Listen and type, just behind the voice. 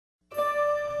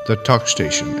the Talk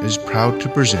Station is proud to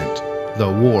present The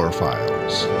War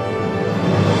Files.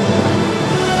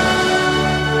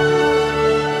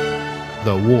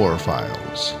 The War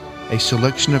Files, a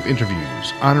selection of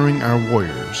interviews honoring our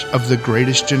warriors of the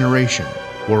greatest generation,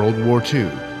 World War II,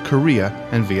 Korea,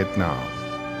 and Vietnam.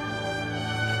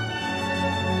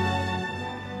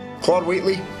 Claud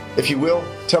Wheatley, if you will,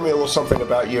 tell me a little something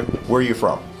about you. Where are you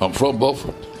from? I'm from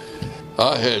Beaufort.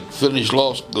 I had finished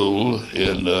law school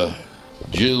in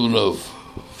June of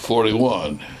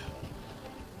 41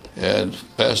 and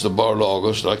passed the bar in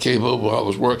August. I came home when I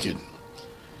was working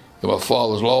in my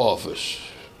father's law office.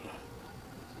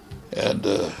 And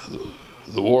the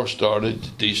war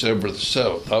started December the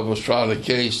 7th. I was trying a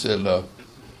case in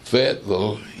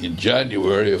Fayetteville in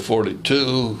January of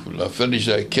 42. When I finished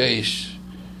that case,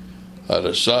 I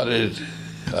decided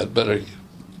I'd better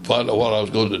find out what I was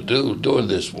going to do during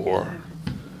this war.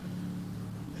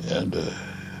 And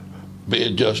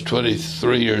being just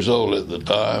 23 years old at the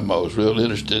time, I was real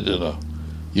interested in a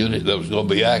unit that was going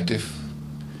to be active.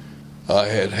 I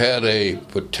had a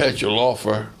potential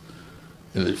offer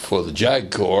for the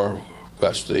JAG Corps,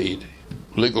 that's the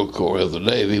legal corps of the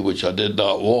Navy, which I did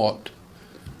not want.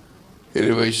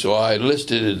 Anyway, so I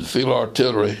enlisted in the Field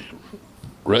Artillery,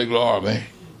 Regular Army,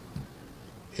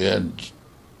 in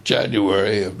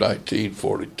January of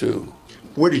 1942.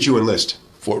 Where did you enlist?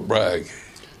 Fort Bragg.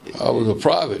 I was a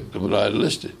private when I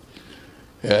enlisted.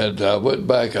 And I went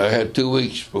back, I had 2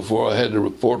 weeks before I had to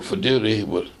report for duty.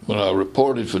 When I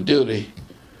reported for duty,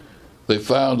 they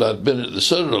found I'd been at the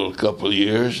Citadel a couple of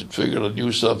years and figured I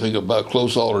knew something about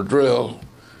close order drill.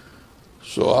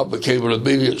 So I became an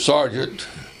immediate sergeant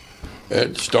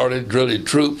and started drilling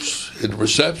troops in the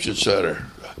reception center.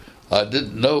 I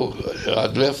didn't know,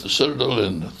 I'd left the Citadel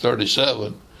in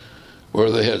 37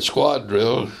 where they had squad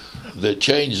drill. They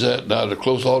changed that now to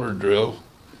close order drill.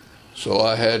 So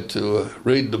I had to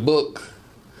read the book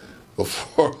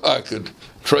before I could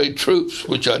train troops,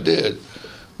 which I did.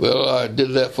 Well, I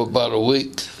did that for about a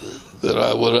week. Then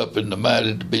I went up and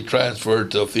demanded to be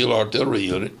transferred to a field artillery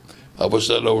unit. I was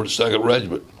sent over to 2nd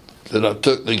Regiment. Then I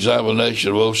took the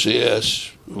examination of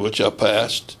OCS, which I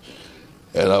passed,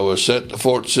 and I was sent to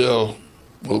Fort Sill,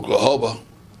 Oklahoma,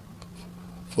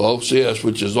 for OCS,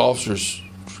 which is Officers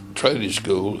Training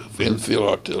School in field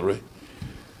artillery.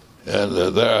 And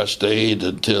there I stayed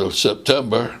until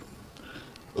September,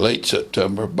 late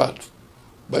September, about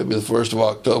maybe the 1st of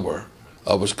October.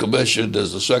 I was commissioned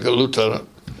as the 2nd lieutenant,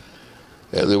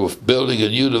 and they were building a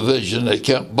new division at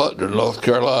Camp Butler, North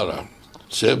Carolina,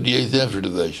 78th Infantry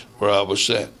Division, where I was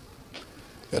sent.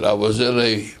 And I was in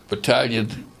a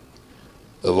battalion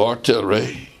of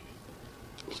artillery,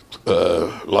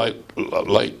 light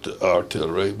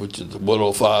artillery, which is the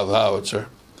 105 howitzer.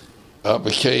 I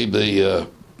became the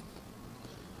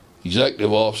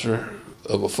executive officer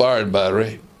of a firing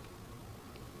battery,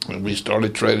 and we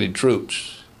started training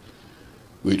troops.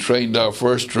 We trained our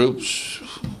first troops.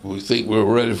 We think we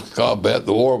were ready for combat.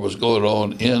 The war was going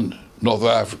on in North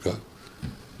Africa.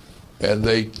 And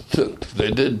they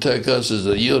didn't take us as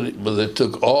a unit, but they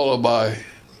took all of my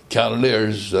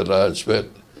cannoneers that I had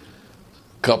spent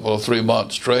a couple of 3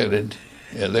 months training,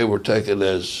 and they were taken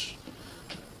as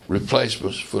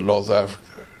replacements for North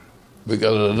Africa. We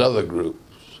got another group,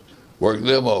 worked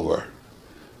them over.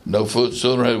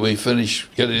 Sooner had we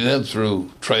finished getting them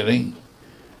through training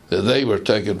that they were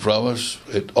taken from us.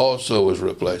 It also was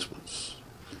replacements.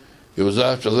 It was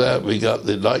after that we got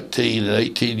the 19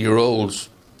 and 18-year-olds,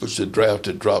 which the draft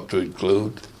had dropped to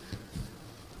include,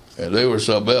 and they were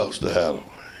something else to handle.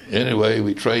 Anyway,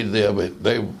 we trained them, and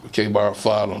they became our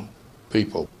final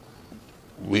people.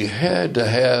 We had to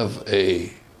have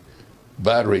a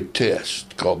battery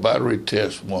test called Battery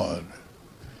Test 1.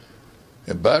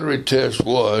 And Battery Test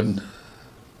 1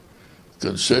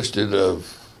 consisted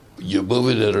of you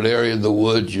moving in an area in the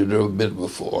woods you've never been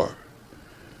before.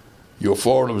 Your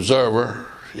foreign observer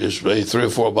is maybe 3 or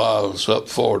 4 miles up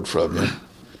forward from you,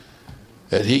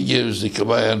 and he gives the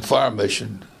command fire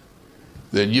mission.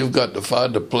 Then you've got to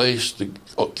find a place to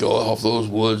go off those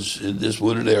woods in this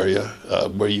wooded area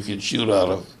where you can shoot out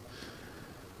of.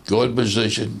 Go in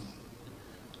position,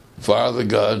 fire the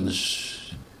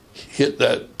guns, hit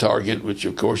that target, which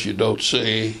of course you don't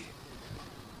see,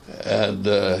 and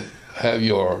have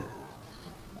your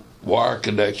wire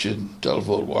connection,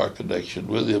 telephone wire connection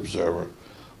with the observer,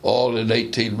 all in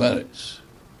 18 minutes.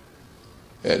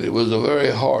 And it was a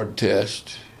very hard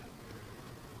test.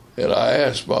 And I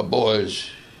asked my boys,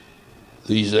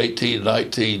 these 18,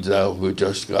 19s now who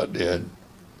just got in,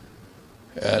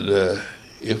 and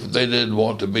if they didn't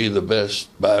want to be the best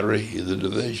battery in the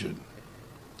division.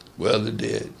 Well, they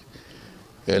did.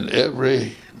 And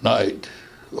every night,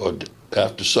 or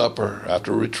after supper,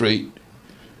 after retreat,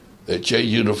 they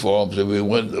changed uniforms and we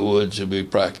went in the woods and we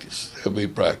practiced, and we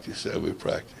practiced, and we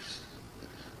practiced.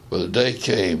 Well, the day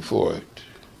came for it.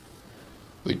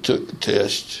 We took the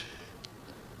test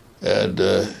and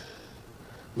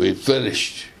we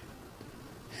finished.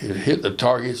 It hit the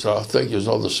targets. I think it was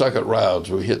on the second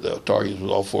rounds. We hit the targets with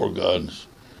all 4 guns.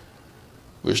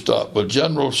 We stopped. But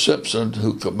General Simpson,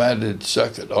 who commanded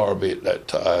 2nd Army at that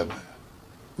time,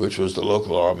 which was the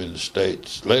local army in the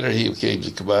States, later he became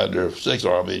the commander of 6th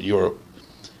Army in Europe.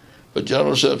 But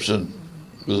General Simpson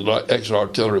was an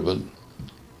ex-artilleryman,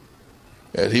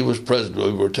 and he was present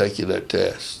when we were taking that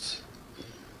test.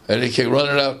 And he came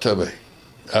running out to me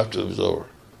after it was over.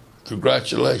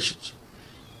 Congratulations.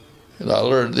 And I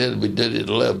learned then we did it in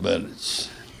 11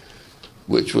 minutes,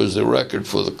 which was the record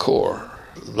for the Corps.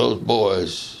 Those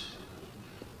boys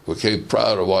became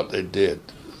proud of what they did.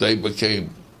 They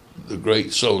became the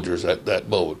great soldiers at that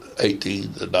moment,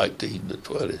 18, the 19, the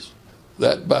 20s.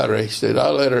 That battery, stayed. I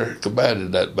later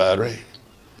commanded that battery,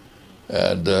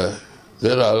 and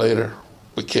then I later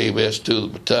became S2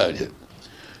 of the battalion.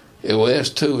 And well,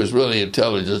 S2 is really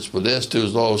intelligence, but S2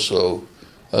 is also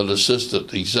an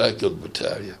assistant exec of the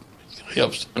battalion. He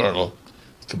helps the colonel,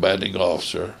 commanding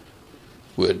officer,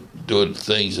 with doing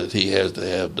things that he has to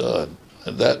have done.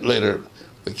 And that later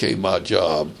became my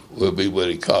job, would be when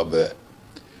in combat.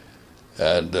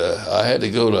 And I had to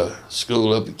go to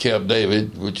school up at Camp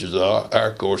David, which is our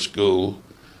Air Corps school,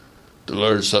 to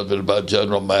learn something about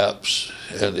general maps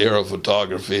and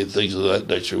aerophotography and things of that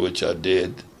nature, which I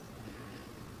did.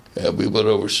 And we went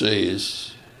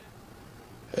overseas.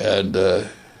 And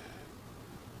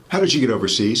how did you get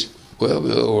overseas? Well,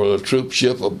 we were a troop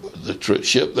ship. The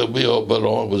ship that we all went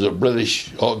on was a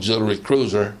British auxiliary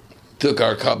cruiser. Took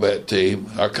our combat team.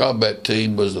 Our combat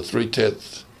team was the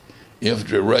 310th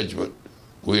Infantry Regiment.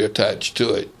 We attached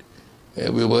to it,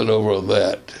 and we went over on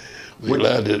that. We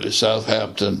landed at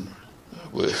Southampton.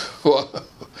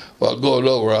 While going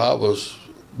over, I was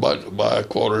my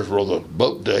quarters were on the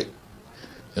boat deck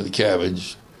in the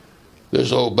cabins.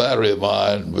 This old battery of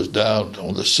mine was down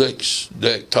on the 6th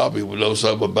deck. Tommy would know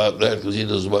something about that because he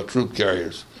knows about troop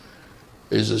carriers.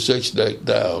 It's the 6th deck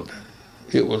down.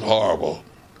 It was horrible.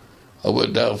 I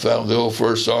went down, found the old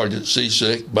first sergeant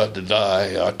seasick, about to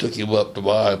die. I took him up to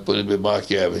mine, put him in my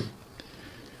cabin.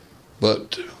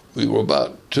 But we were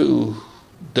about 2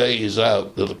 days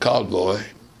out of the convoy,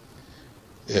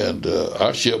 and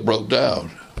our ship broke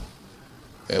down.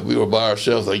 And we were by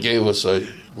ourselves. They gave us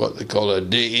what they call a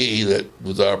DE that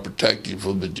was our protection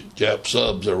from the Jap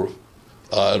subs that were,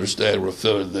 I understand, were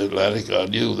filling the Atlantic. I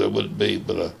knew there wouldn't be,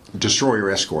 but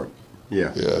destroyer escort.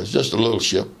 Yeah. Yeah, it's just a little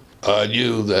ship. I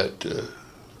knew that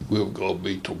we were going to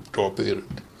be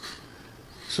torpedoed.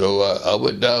 So I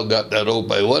went down, got that old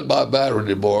battery. It wasn't my battery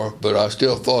anymore, but I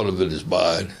still thought of it as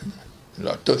mine. And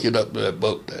I took it up to that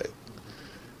boat deck.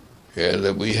 And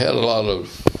then we had a lot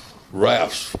of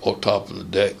rafts on top of the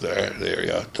deck there.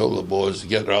 I told the boys to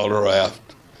get on a raft.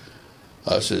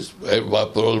 I said,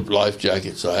 everybody put on life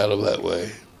jackets. I had them that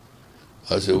way.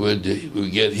 I said,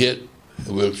 we get hit,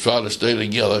 and we'll try to stay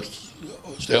together.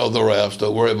 Stay on the rafts,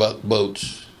 don't worry about the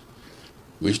boats.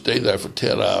 We stayed there for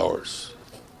 10 hours.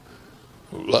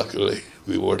 Luckily,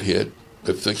 we weren't hit.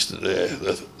 They fixed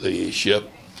the ship,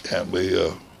 and we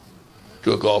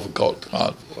took off and caught the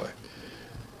convoy.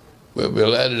 When we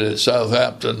landed at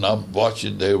Southampton, I'm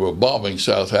watching, they were bombing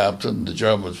Southampton, the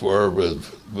Germans were,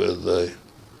 with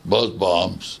buzz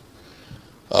bombs.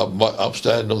 I'm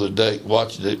standing on the deck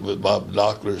watching it with my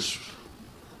binoculars.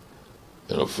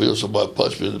 And I feel somebody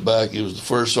punch me in the back. He was the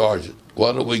first sergeant.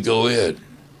 Why don't we go in?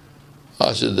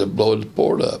 I said, they're blowing the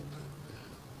port up.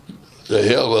 The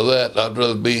hell with that. I'd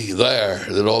rather be there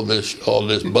than on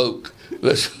this boat.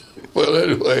 Well,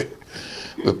 anyway,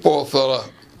 the poor fella,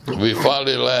 we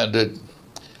finally landed,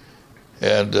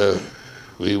 and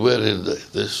we went into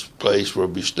this place where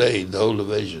we stayed, the whole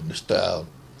division, this town.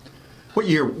 What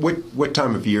year, what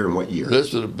time of year and what year?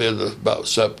 This would have been about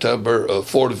September of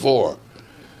 '44.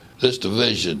 This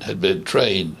division had been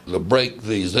trained to break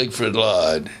the Siegfried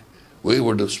Line. We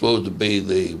were supposed to be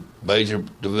the major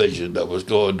division that was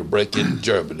going to break into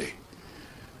Germany.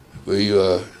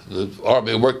 The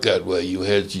Army worked that way. You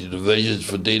had your divisions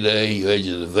for D-Day, you had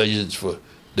your divisions for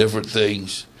different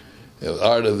things. And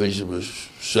our division was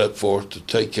set forth to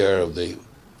take care of the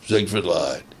Siegfried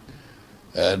Line.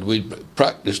 And we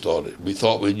practiced on it. We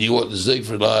thought we knew what the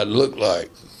Siegfried Line looked like.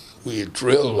 We had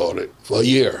drilled on it for a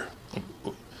year.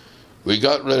 We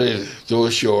got ready to go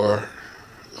ashore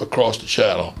across the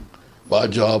channel. My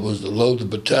job was to load the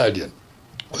battalion.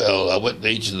 Well, I went to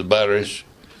each of the batteries,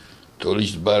 told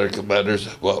each battery commanders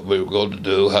what we were going to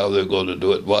do, how they were going to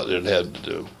do it, what they'd have to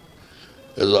do.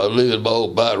 As I was leaving my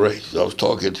old battery, I was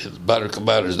talking to the battery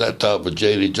commanders at that time with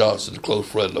J.D. Johnson, a close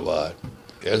friend of mine.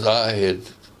 As I had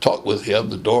talked with him,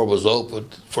 the door was open.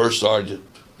 First sergeant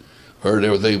heard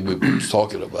everything we were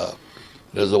talking about.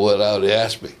 And as I went out, he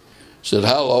asked me, he said,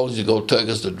 "How long is it going to take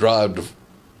us to drive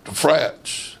to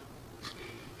France?"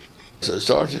 I said,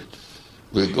 "Sergeant,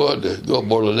 we're going to go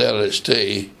aboard an LST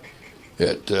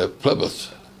at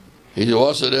Plymouth." He said,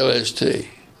 "What's an LST?"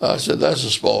 I said, "That's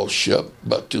a small ship,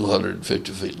 about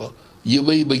 250 feet long." "You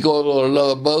mean we going on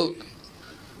another boat?"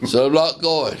 I said, "I'm not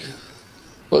going."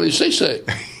 "What did he say?"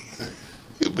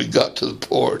 We got to the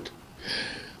port.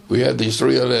 We had these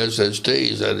 3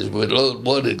 LSTs, and as we load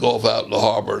one, it'd go off out in the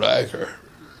harbor and anchor.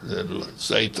 And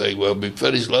same thing, well, we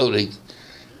finished loading,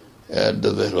 and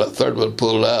the third one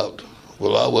pulled out.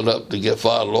 Well, I went up to get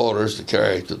final orders to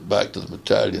carry it back to the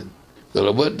battalion. Then I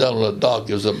went down on the dock.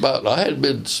 It was about, I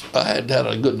hadn't had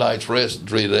a good night's rest in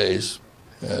 3 days.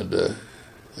 And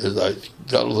as I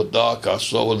got on the dock, I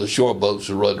saw one of the shore boats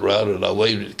were running around, and I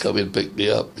waved to come in and pick me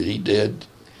up, and he did.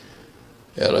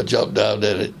 And I jumped down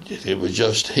in it. It was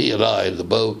just he and I in the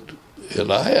boat.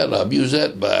 And I had a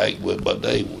musette bag with my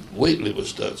name, Wheatley was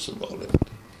stenciled on it.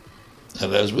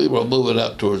 And as we were moving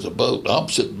out towards the boat, I'm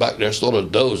sitting back there sort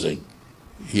of dozing.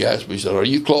 He asked me, he said, "Are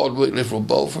you Claud Wheatley from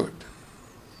Beaufort?"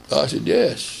 I said,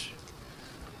 "Yes."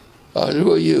 I said,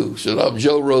 "Who are you?" He said, "I'm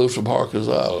Joe Rose from Harkins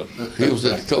Island." He was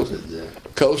in the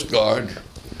Coast Guard,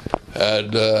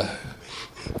 and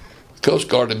Coast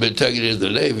Guard had been taken into the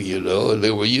Navy, you know, and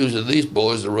they were using these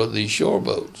boys to run these shore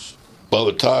boats. By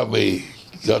the time we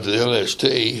got to the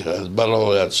LST, that's about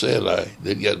all I'd said. I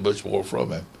didn't get much more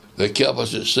from him. They kept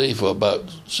us at sea for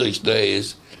about 6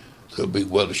 days till we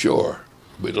went ashore.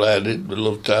 We landed in a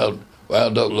little town,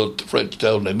 wound up in a little French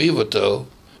town named Yvetot.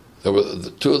 There were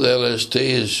 2 of the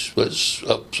LSTs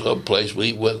went up someplace.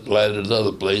 We went landed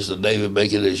another place. The Navy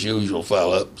making its usual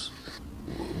foul-ups.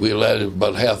 We landed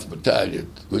about half the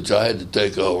battalion, which I had to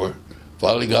take over.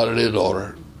 Finally got it in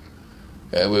order.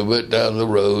 And we went down the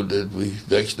road, and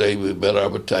next day we met our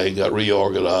battalion, got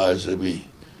reorganized, and we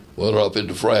went up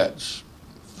into France.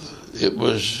 It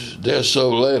was there so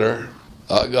later,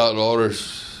 I got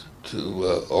orders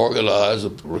to organize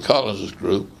a reconnaissance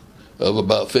group of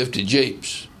about 50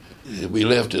 Jeeps. We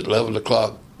left at 11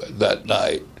 o'clock that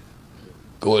night,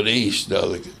 going east.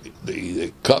 Now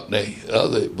the company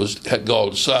had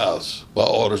gone south. My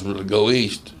orders were to go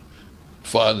east, to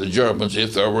find the Germans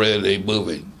if they were any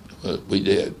moving. We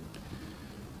did.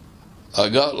 I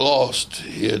got lost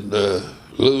in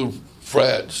Louvre,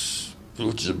 France,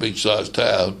 which is a big-sized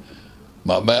town.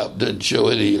 My map didn't show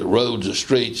any roads or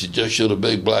streets. It just showed a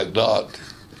big black dot.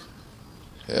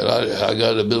 And I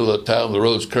got in the middle of the town. The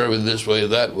road's curving this way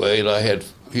and that way, and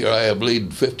here I am leading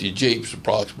 50 Jeeps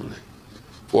approximately.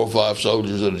 4 or 5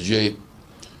 soldiers in a Jeep.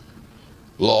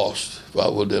 Lost. I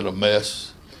was in a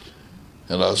mess.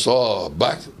 And I saw a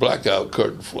blackout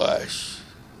curtain flash.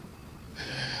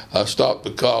 I stopped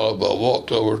the column. I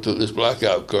walked over to this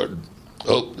blackout curtain,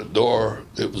 opened the door.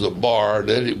 It was a bar, and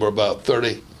then there were about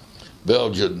 30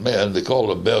 Belgian men. They called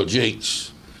them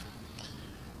Belgiques.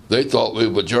 They thought we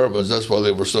were Germans. That's why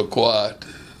they were so quiet.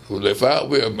 When they found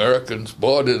we were Americans,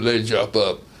 boy, did they jump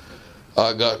up.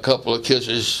 I got a couple of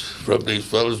kisses from these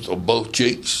fellows on both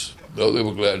cheeks. No, they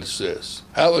were glad to see us.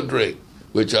 Have a drink,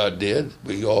 which I did.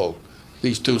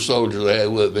 These 2 soldiers I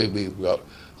had with me,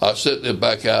 I sent them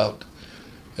back out,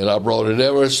 and I brought in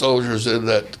every soldiers in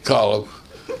that column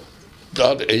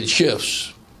in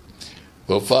shifts.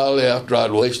 Well, finally, after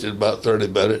I'd wasted about 30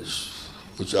 minutes,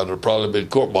 which I'd have probably been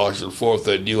court-martialed for if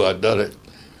they knew I'd done it,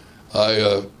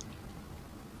 I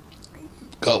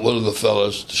got one of the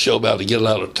fellows to show me how to get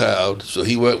out of town. So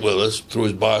he went with us, threw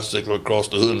his bicycle across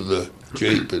the hood of the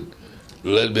Jeep, and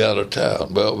led me out of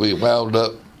town. Well, we wound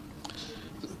up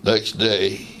next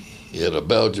day in a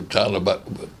Belgian town about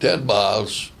 10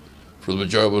 miles from the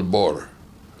German border.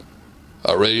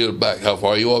 I radioed back, "How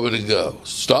far you want me to go?"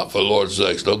 "Stop, for the Lord's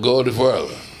sakes, don't go any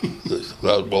further." That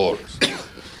was my orders.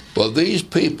 Well, these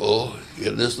people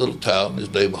in this little town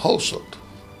is named Hulselt.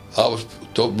 I was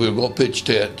told we were going to pitch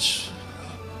tents.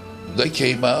 They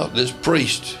came out, this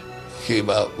priest came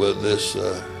out with this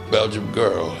Belgian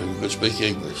girl who could speak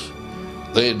English.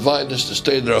 They invited us to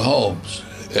stay in their homes,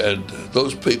 and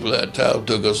those people in that town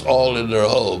took us all in their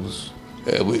homes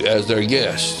as their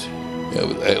guests.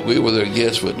 And we were their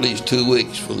guests for at least 2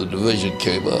 weeks before the division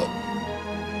came up.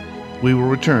 We will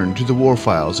return to the War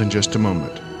Files in just a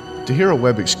moment. To hear a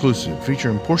web exclusive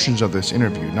featuring portions of this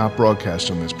interview not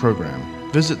broadcast on this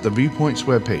program, visit the Viewpoints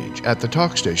webpage at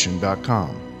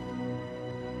thetalkstation.com.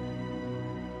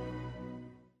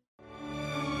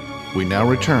 We now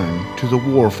return to the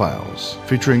War Files,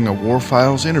 featuring a War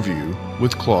Files interview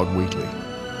with Claud Wheatley.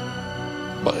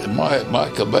 My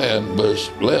command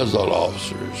was liaison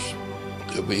officers.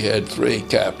 We had 3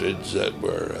 captains that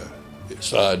were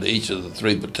assigned to each of the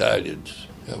 3 battalions.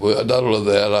 Not only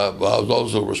that, I was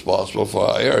also responsible for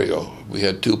our aerial. We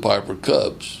had 2 Piper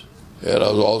Cubs, and I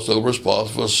was also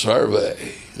responsible for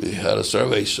survey. We had a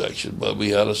survey section, but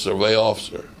we had a survey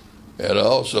officer. And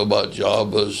also my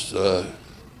job was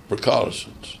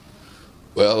reconnaissance.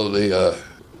 Well, the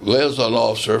liaison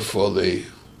officer for the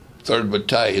 3rd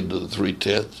Battalion to the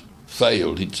 310th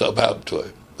failed. Something happened to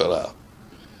him, fell out.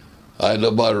 I had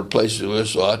nobody to replace him with,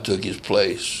 so I took his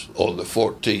place on the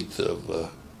 14th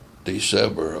of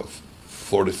December of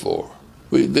 44.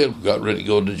 We then got ready to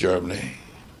go to Germany,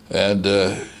 and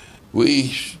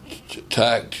we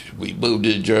attacked. We moved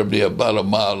into Germany about a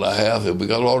mile and a half, and we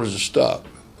got orders to stop.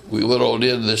 We went on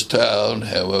into this town,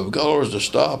 and when we got orders to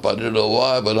stop, I didn't know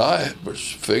why, but I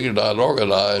figured I'd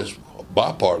organize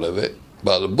my part of it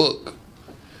by the book.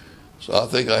 So I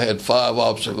think I had 5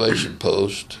 observation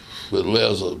posts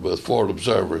with 4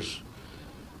 observers.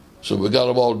 So we got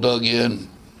them all dug in.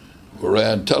 We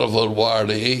ran telephone wire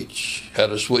to each, had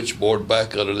a switchboard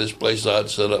back under this place I'd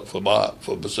set up for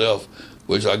myself,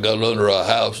 which I got under a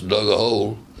house and dug a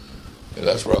hole, and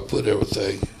that's where I put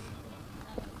everything.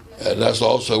 And that's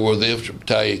also where the infantry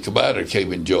battalion commander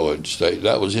came and joined.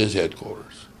 That was his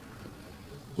headquarters.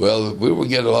 Well, we were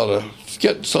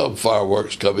getting some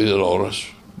fireworks coming in on us,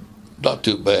 not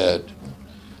too bad.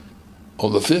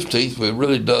 On the 15th, we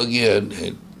really dug in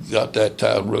and got that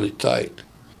town really tight.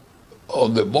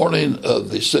 On the morning of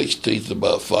the 16th,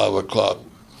 about 5 o'clock,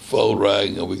 phone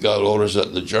rang, and we got orders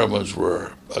that the Germans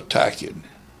were attacking.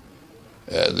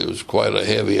 And there was quite a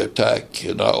heavy attack,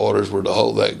 and our orders were to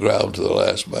hold that ground to the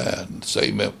last man. The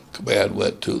same command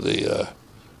went to the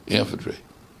infantry.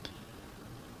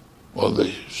 Well,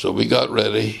 so we got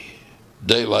ready.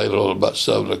 Daylight on about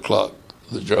 7 o'clock,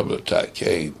 the German attack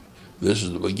came. This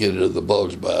is the beginning of the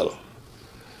Bulge battle.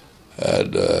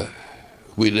 And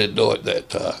we didn't know at that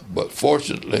time. But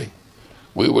fortunately,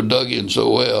 we were dug in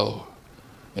so well,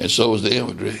 and so was the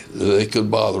infantry, that they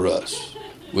couldn't bother us.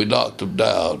 We knocked them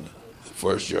down, the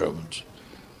first Germans.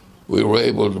 We were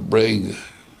able to bring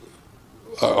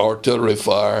our artillery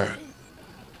fire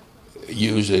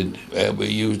and we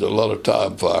used a lot of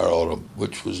time fire on them,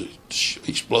 which was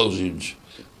explosions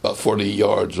about 40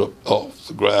 yards off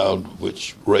the ground,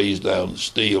 which raised down the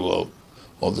steel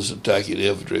on this attacking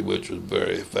infantry, which was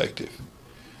very effective.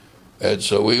 And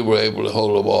so we were able to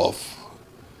hold them off.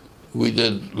 We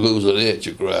didn't lose an inch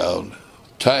of ground.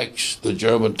 Tanks, the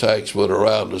German tanks went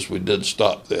around us. We didn't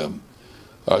stop them.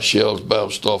 Our shells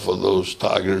bounced off of those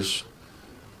Tigers,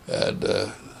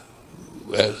 and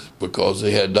because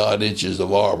they had 9 inches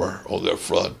of armor on their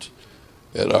front,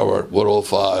 and our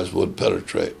 105s wouldn't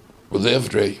penetrate. With the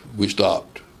infantry, we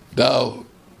stopped. Now,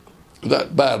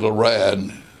 that battle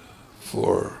ran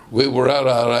we were out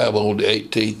of ammo on the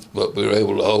 18th, but we were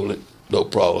able to hold it, no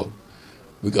problem.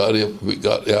 We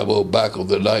got ammo back on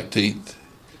the 19th,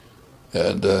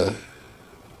 and the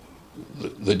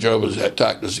Germans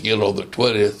attacked us again on the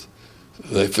 20th.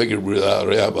 They figured we were out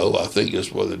of ammo. I think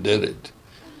that's why they did it.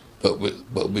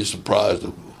 But we surprised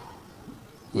them.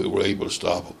 We were able to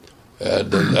stop them.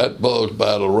 And that Bulge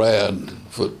battle ran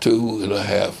for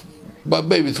 2.5, about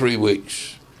maybe 3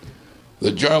 weeks.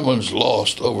 The Germans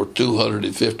lost over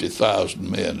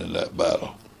 250,000 men in that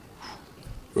battle.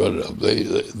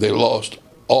 They lost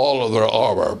all of their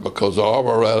armor because the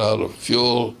armor ran out of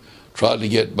fuel, tried to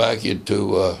get back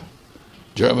into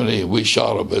Germany, and we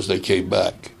shot them as they came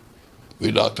back.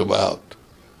 We knocked them out.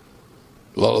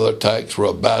 A lot of their tanks were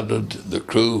abandoned, the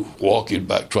crew walking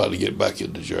back, trying to get back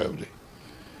into Germany.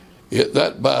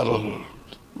 That battle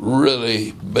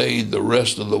really made the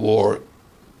rest of the war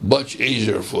much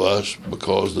easier for us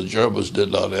because the Germans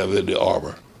did not have any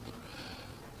armor.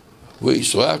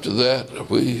 So after that,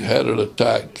 we had an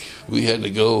attack. We had to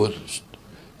go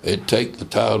and take the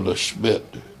town of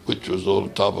Schmidt, which was on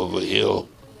the top of a hill,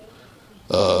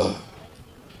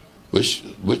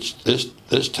 which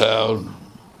this town,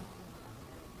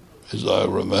 as I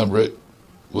remember it,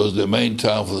 was the main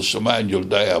town for the Samanuel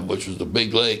Dam, which was the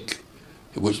big lake.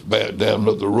 It was dammed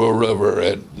up the Ruhr River,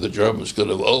 and the Germans could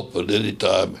have opened any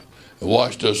time and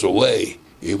washed us away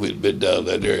if we'd been down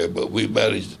that area. But we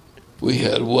managed. We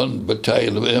had 1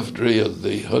 battalion of infantry of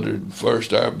the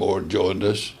 101st Airborne joined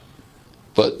us.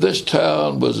 But this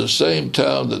town was the same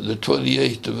town that the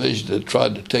 28th Division had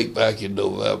tried to take back in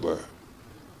November.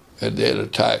 And they had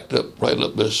attacked right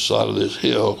up this side of this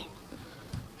hill,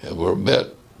 and were met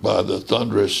by the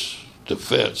thunderous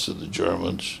defense of the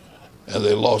Germans and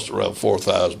they lost around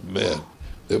 4,000 men.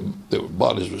 Their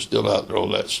bodies were still out there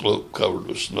on that slope covered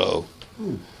with snow.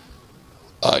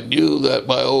 I knew that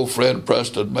my old friend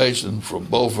Preston Mason from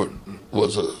Beaufort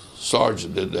was a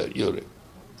sergeant in that unit,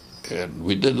 and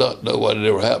we did not know what had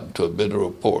ever happened to him in the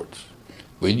reports.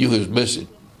 We knew he was missing.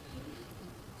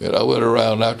 And I went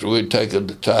around after we'd taken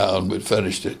the town, we'd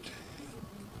finished it,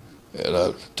 and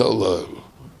I told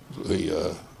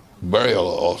the burial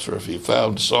officer, if he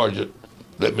found the sergeant,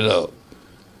 let me know.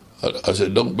 I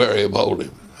said, don't bury him, hold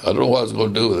him. I don't know what I was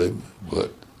going to do with him,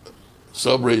 but for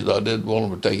some reason I didn't want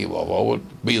him to take him off. I wanted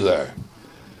to be there.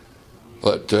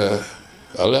 But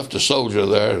I left a soldier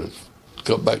there to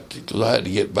come back, because I had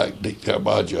to get back to take care of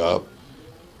my job.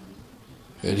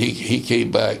 And he came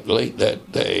back late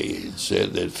that day and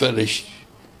said they'd finished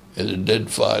and they didn't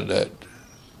find that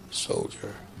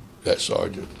soldier, that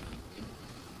sergeant.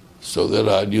 So then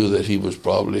I knew that he was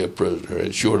probably a prisoner,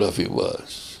 and sure enough he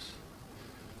was.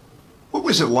 What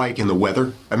was it like in the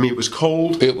weather? I mean, it was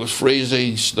cold. It was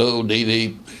freezing, snow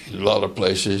knee-deep in a lot of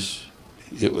places.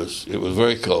 It was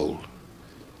very cold.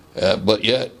 But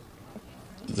yet,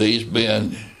 these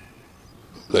men,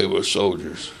 they were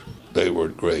soldiers. They were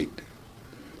great.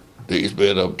 These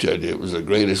men, I'm telling you, it was the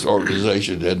greatest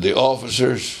organization. And the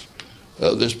officers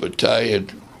of this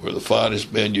battalion were the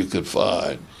finest men you could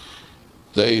find.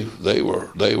 They were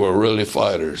really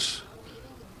fighters.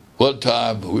 One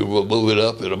time we were moving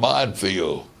up in a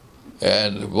minefield,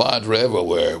 and mines were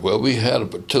everywhere. Well, we had a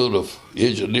platoon of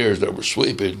engineers that were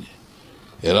sweeping,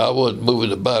 and I wasn't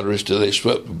moving the batteries till they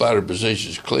swept the battery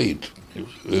positions clean.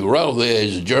 We were out on the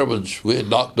edge. The Germans, we had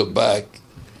knocked them back,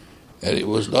 and it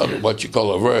was not what you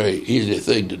call a very easy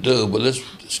thing to do. But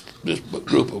this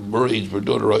group of Marines were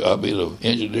doing of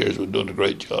engineers were doing a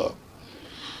great job.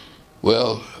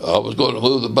 Well, I was going to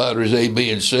move the batteries A,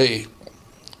 B, and C,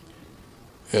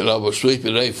 and I was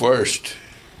sweeping A first.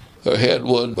 I had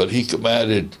one, but he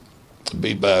commanded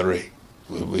B battery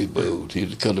when we moved.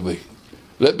 He'd come to me,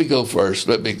 let me go first,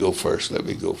 let me go first, let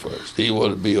me go first. He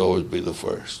wanted me to always be the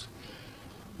first.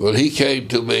 Well, he came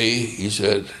to me, he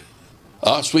said,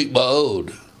 I'll sweep my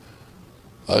own.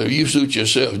 You suit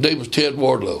yourself. His name was Ted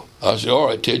Wardlow. I said, all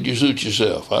right, Ted, you suit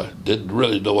yourself. I didn't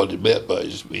really know what he meant by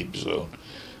sweep his own.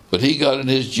 But he got in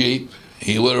his Jeep,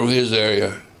 he went over his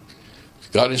area,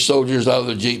 got his soldiers out of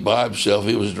the Jeep by himself,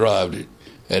 he was driving it,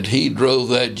 and he drove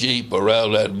that Jeep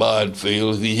around that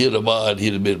minefield. If he hit a mine,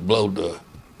 he'd have been blown to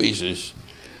pieces.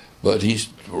 But he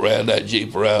ran that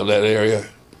Jeep around that area,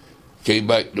 came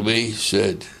back to me,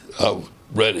 said, I'm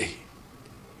ready.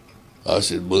 I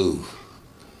said, move.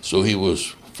 So he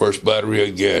was first battery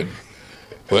again.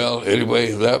 Well,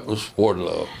 anyway, that was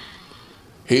Wardlow.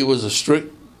 He was a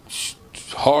strict,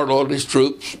 hard on his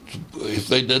troops if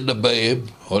they didn't obey him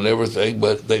on everything,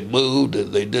 but they moved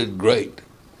and they did great.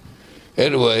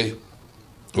 Anyway,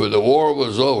 when the war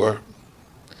was over,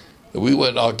 we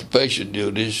went on occupation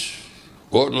duties.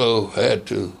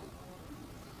 Wardlow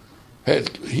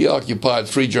he occupied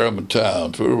 3 German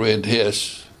towns. We were in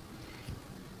Hesse,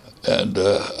 and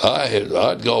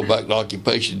I'd gone back to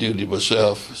occupation duty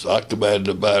myself. So I commanded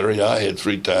a battery. I had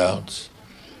 3 towns.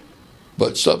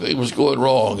 But something was going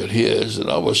wrong at his, and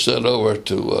I was sent over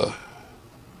to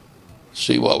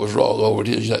see what was wrong over at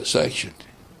that section.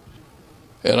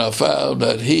 And I found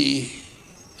that he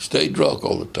stayed drunk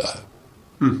all the time.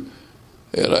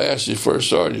 And I asked his first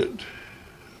sergeant,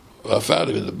 I found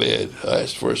him in the bed, I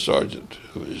asked the first sergeant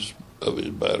of his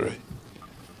battery.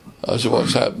 I said,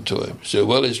 what's happened to him? He said,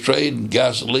 well, he's trading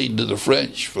gasoline to the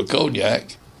French for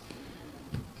cognac.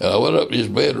 And I went up to his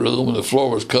bedroom, and the floor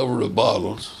was covered with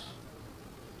bottles.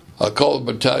 I called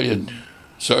the battalion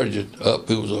sergeant up,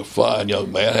 who was a fine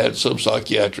young man, had some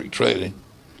psychiatric training.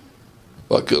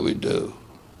 What could we do?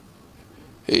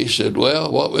 He said,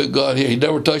 well, what we've got here, he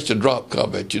never touched a drop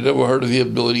combat. You never heard of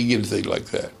him doing anything like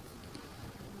that.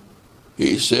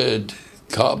 He said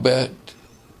combat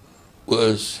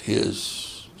was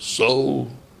his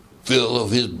sole fill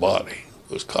of his body,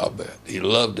 was combat. He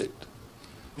loved it.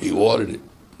 He wanted it.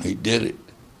 He did it.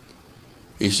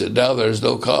 He said, now there's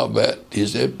no combat,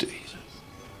 he's empty.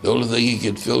 The only thing he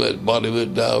can fill that body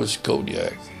with now is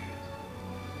cognac.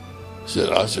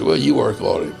 I said, well, you work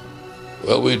on him.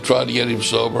 Well, we tried to get him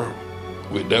sober.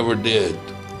 We never did.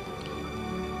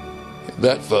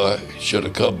 That fellow should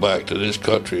have come back to this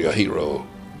country a hero,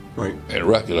 right, and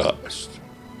recognized.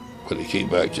 But he came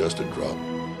back just a drunk.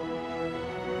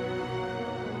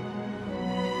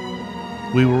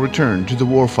 We will return to the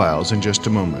War Files in just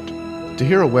a moment. To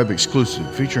hear a web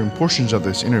exclusive featuring portions of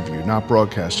this interview not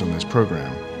broadcast on this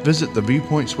program, visit the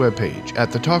Viewpoints webpage at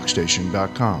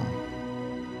thetalkstation.com.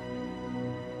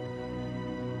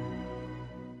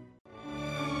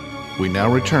 We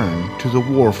now return to the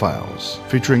War Files,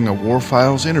 featuring a War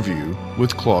Files interview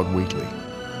with Claud Wheatley.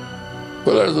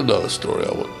 Well, there's another story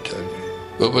I want to tell you.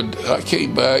 But when I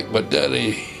came back, my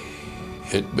daddy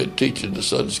had been teaching the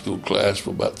Sunday school class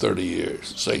for about 30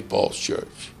 years at St. Paul's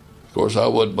Church. Of course, I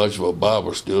wasn't much of a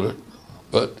Bible student,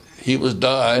 but he was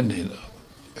dying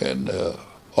in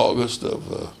August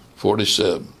of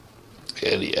 47,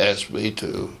 and he asked me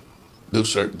to do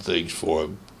certain things for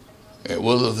him. And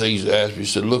one of the things he asked me, he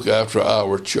said, look after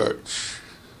our church.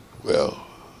 Well,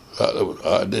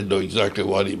 I didn't know exactly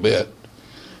what he meant.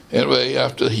 Anyway,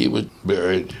 after he was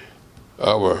buried,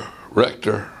 our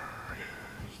rector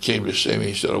came to see me.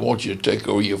 He said, I want you to take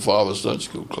over your father's Sunday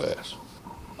school class.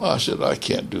 I said, I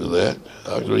can't do that.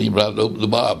 I don't even know how to open the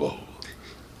Bible.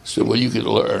 He said, well, you can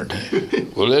learn.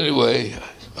 Well, anyway,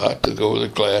 I took over the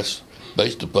class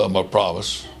based upon my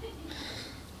promise,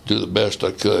 do the best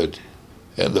I could.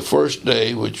 And the first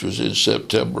day, which was in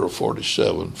September of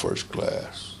 47, first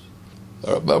class,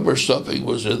 I remember something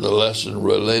was in the lesson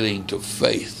relating to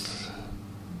faith,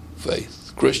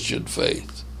 Christian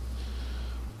faith.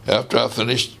 After I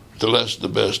finished the lesson the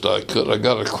best I could, I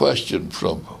got a question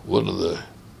from one of the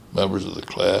members of the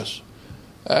class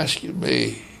asking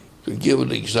me to give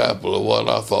an example of what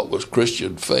I thought was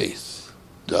Christian faith.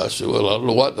 I said, well, I don't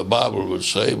know what the Bible would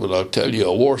say, but I'll tell you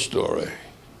a war story.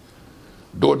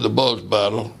 During the Bulge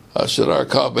battle, I said our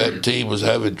combat team was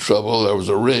having trouble. There was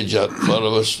a ridge out in front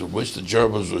of us in which the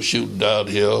Germans were shooting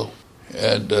downhill,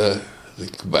 and the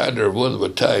commander of one of the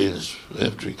battalions,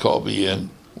 infantry, called me in,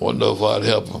 wanted to know if I'd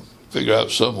help him figure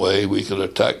out some way we could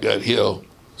attack that hill.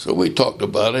 So we talked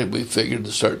about it. We figured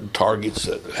the certain targets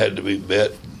that had to be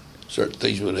met, certain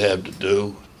things we'd have to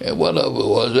do. And one of it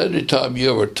was, any time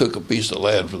you ever took a piece of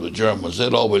land from the Germans,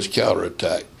 they'd always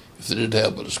counterattack. If they didn't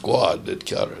have but a squad, they'd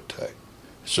counterattack.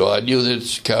 So I knew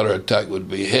this counterattack would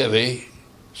be heavy,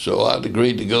 so I'd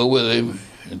agreed to go with him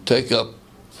and take up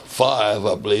 5,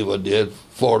 I believe I did,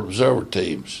 forward observer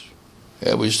teams.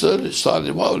 And we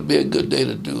decided what would be a good day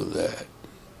to do that.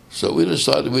 So we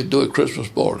decided we'd do it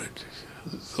Christmas morning.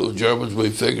 Those Germans, we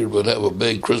figured, would have a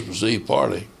big Christmas Eve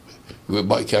party. We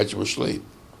might catch them asleep.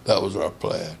 That was our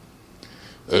plan.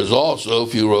 There's also,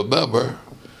 if you remember,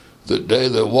 the day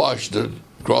that Washington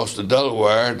crossed the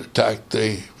Delaware and attacked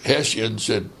the Hessians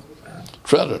in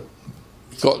Trenton.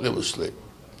 He caught them asleep.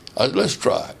 I said, let's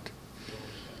try it.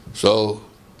 So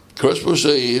Christmas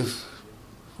Eve,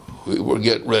 we were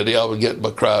getting ready. I was getting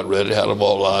my crowd ready, had them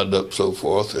all lined up, so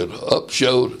forth. And up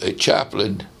showed a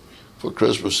chaplain for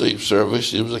Christmas Eve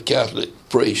service. He was a Catholic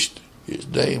priest. His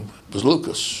name was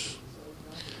Lucas.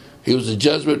 He was a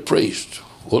Jesuit priest,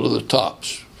 one of the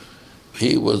tops.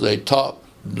 He was a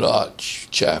top-notch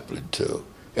chaplain, too.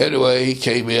 Anyway, he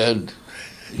came in.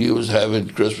 He was having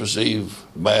Christmas Eve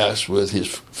Mass with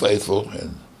his faithful,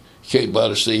 and he came by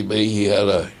to see me. He had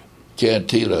a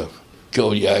canteen of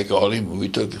cognac on him, and we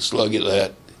took a slug of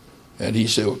that. And he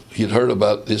said he'd heard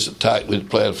about this attack we'd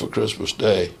planned for Christmas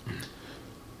Day.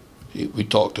 We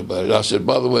talked about it. I said,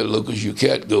 by the way, Lucas, you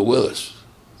can't go with us,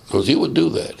 because he would do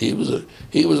that. He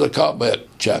was a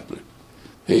combat chaplain.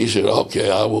 He said, okay,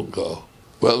 I won't go.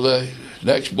 Well, the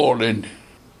next morning,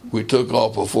 we took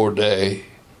off before day.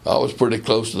 I was pretty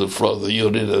close to the front of the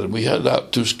unit, and we had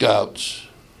out 2 scouts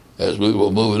as we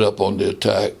were moving up on the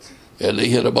attack, and they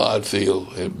hit a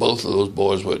minefield, and both of those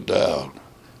boys went down.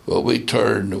 Well, we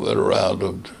turned and went around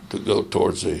them to go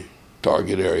towards the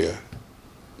target area.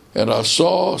 And I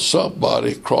saw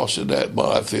somebody crossing that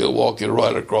minefield, walking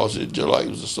right across it, just like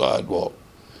it was a sidewalk.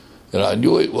 And I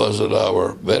knew it wasn't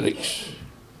our medics.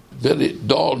 Then it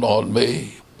dawned on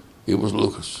me, it was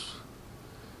Lucas.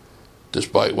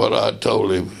 Despite what I had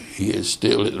told him, he is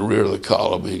still in the rear of the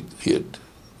column. He had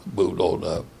moved on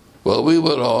up. Well, we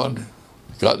went on,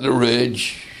 got the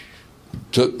ridge,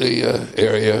 took the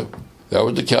area. There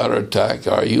was the counterattack.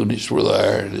 Our units were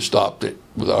there, and they stopped it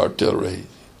with artillery.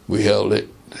 We held it.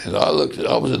 And I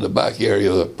was in the back area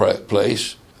of the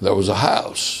place. There was a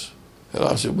house. And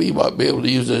I said, we might be able to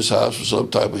use this house for some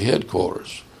type of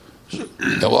headquarters.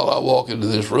 And while I walk into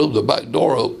this room, the back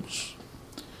door opens.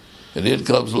 And in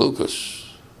comes Lucas.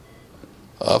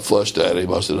 I fussed at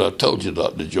him. I said, I told you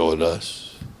not to join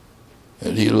us.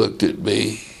 And he looked at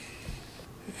me.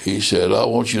 He said, I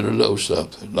want you to know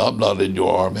something. I'm not in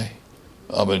your army.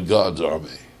 I'm in God's army.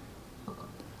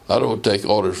 I don't take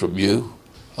orders from you.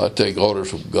 I take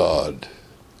orders from God.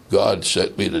 God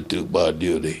sent me to do my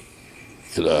duty,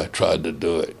 and I tried to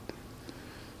do it.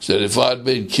 Said if I'd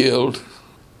been killed,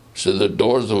 said the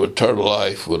doors of eternal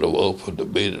life would have opened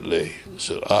immediately.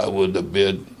 Said I wouldn't have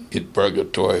been in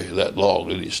purgatory that long,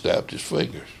 and he snapped his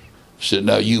fingers. Said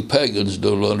now you pagans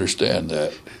don't understand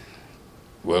that.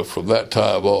 Well, from that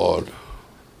time on,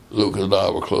 Lucas and I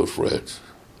were close friends.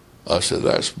 I said,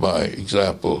 that's my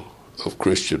example of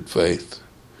Christian faith.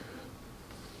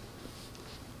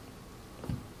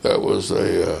 There was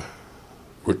a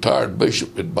retired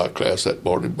bishop in my class that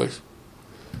morning,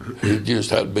 he just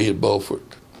had to be in Beaufort.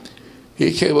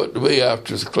 He came up to me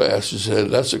after the class and said,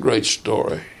 that's a great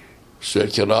story. He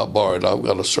said, can I borrow it? I've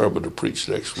got a sermon to preach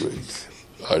next week.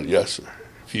 I said, yes, sir.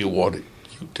 If you want it,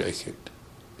 you take it.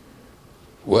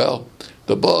 Well,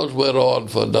 the Bulge went on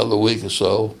for another week or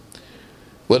so.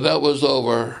 When that was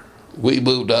over, we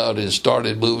moved out and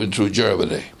started moving through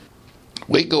Germany.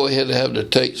 We go ahead and have to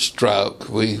take Strauch.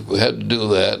 We had to do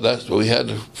that. We had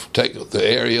to take the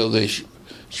area of the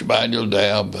Schmaniel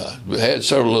Dam. We had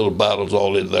several little battles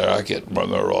all in there. I can't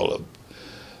remember all of them.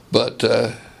 But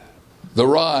the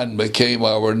Rhine became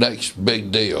our next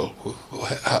big deal.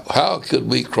 How could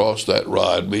we cross that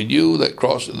Rhine? We knew that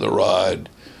crossing the Rhine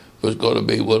was going to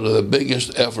be one of the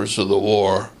biggest efforts of the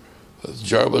war. The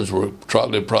Germans were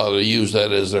trying to probably use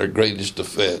that as their greatest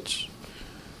defense.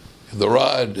 The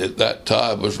Rhine at that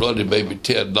time was running maybe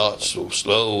 10 knots, so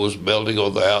snow was melting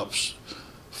on the Alps,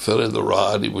 filling the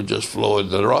Rhine. It was just flowing.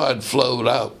 The Rhine flowed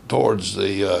out towards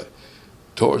the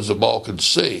Balkan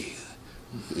Sea.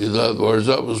 In other words,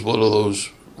 that was one of those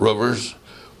rivers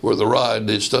where the Rhine,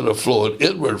 instead of flowing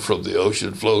inward from the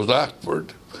ocean, flows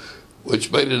outward,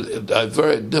 which made it a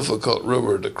very difficult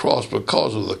river to cross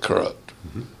because of the current.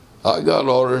 Mm-hmm. I got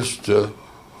orders to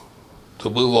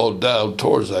move on down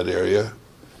towards that area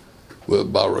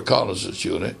with my reconnaissance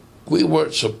unit. We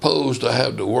weren't supposed to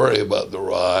have to worry about the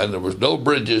Rhine. There was no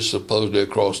bridges supposedly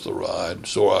across the Rhine,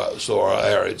 so our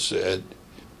air had said.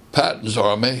 Patton's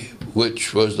army,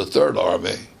 which was the Third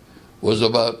Army, was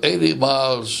about 80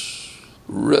 miles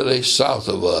really south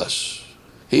of us.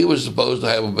 He was supposed to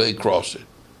have a big crossing.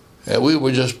 And we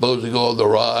were just supposed to go on the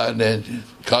Rhine and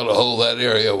kind of hold that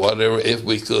area, whatever, if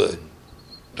we could.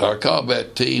 Our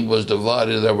combat team was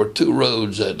divided. There were two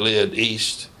roads that led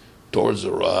east towards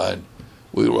the Rhine.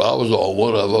 I was on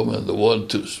one of them, and the one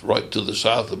right to the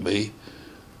south of me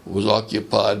was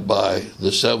occupied by the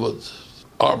 7th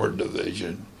Armored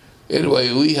Division.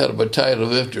 Anyway, we had a battalion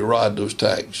of infantry riding those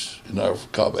tanks in our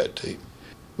combat team.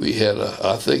 We had,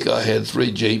 I think I had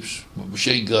 3 Jeeps,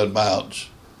 machine gun mounts,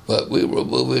 but we were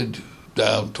moving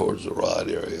down towards the Rhine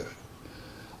area.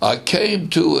 I came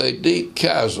to a deep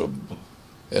chasm,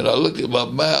 and I looked at my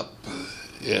map,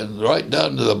 and right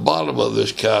down to the bottom of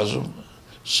this chasm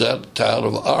sat the town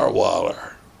of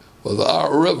Ahrweiler. Well, the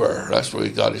Ahr River, that's where he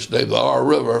got his name. The Ahr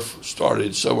River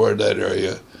started somewhere in that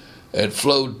area and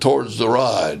flowed towards the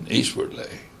Rhine eastwardly.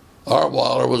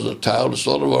 Ahrweiler was a town,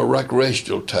 sort of a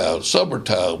recreational town, summer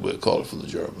town, we'd call it for the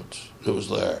Germans. It was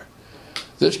there.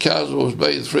 This chasm was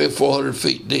maybe 300 or 400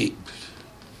 feet deep.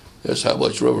 That's how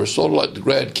much river, sort of like the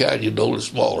Grand Canyon, only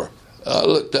smaller. I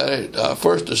looked at it. I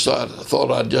first decided, I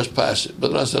thought I'd just pass it,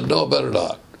 but I said, no, I better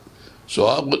not. So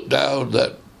I went down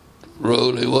that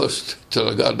road it was till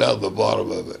I got down to the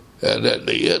bottom of it. And at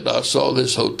the end, I saw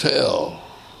this hotel.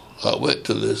 I went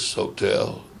to this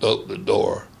hotel, opened the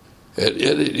door, and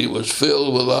in it was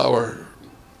filled with our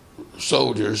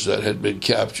soldiers that had been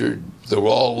captured. They were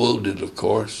all wounded, of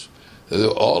course.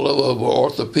 All of them were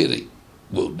orthopedic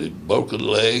wounded, broken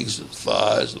legs and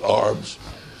thighs and arms.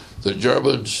 The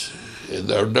Germans and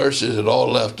their nurses had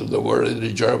all left them. There weren't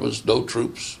any Germans, no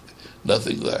troops,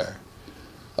 nothing there.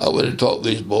 I went and talked to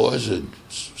these boys, and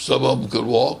some of them could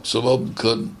walk, some of them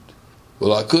couldn't.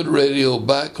 Well, I couldn't radio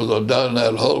back because I'm down in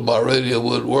that hole. My radio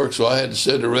wouldn't work, so I had to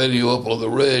send a radio up on the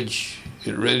ridge.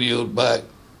 It radioed back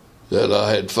that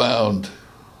I had found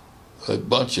a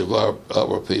bunch of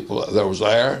our people. There was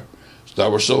air.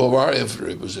 There were some of our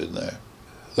infantry was in there.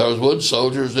 There was one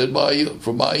soldier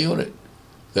from my unit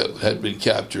that had been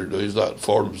captured. He was not a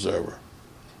foreign observer.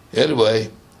 Anyway,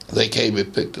 they came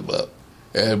and picked him up.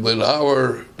 And when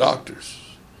our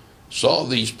doctors saw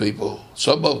these people,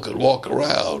 some of them could walk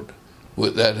around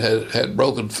that had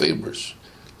broken femurs.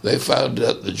 They found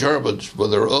that the Germans, with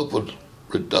their open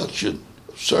reduction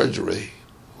surgery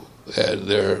and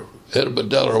their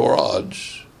intermedullary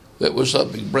rods, that was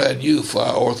something brand new for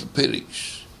our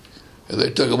orthopedics. And they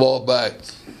took them all back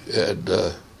and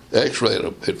x-rayed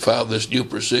them and found this new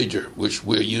procedure, which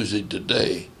we're using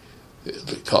today.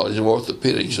 The College of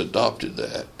Orthopedics adopted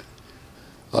that.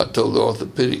 I told the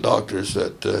orthopedic doctors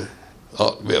that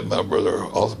ought to be a member of their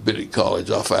orthopedic college.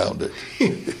 I found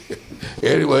it.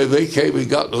 Anyway, they came and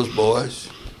got those boys.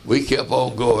 We kept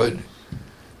on going.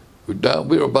 We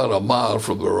were about a mile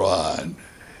from the Rhine,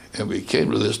 and we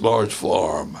came to this large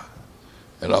farm,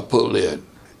 and I pulled in.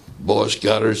 Boy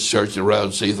Scouters searching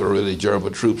around to see if there were any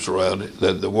German troops around it.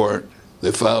 Then there weren't.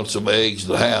 They found some eggs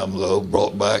and ham, though,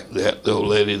 brought back. They had the old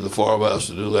lady in the farmhouse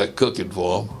to do that cooking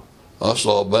for them. I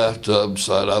saw a bathtub,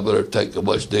 decided I better take a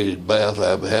much-needed bath.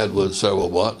 I haven't had one in several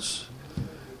months.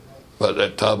 But at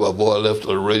that time, my boy left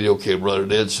on the radio, came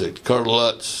running in, said, Colonel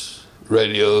Lutz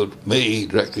radioed me,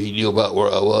 directly he knew about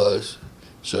where I was.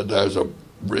 Said, there's a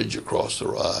bridge across the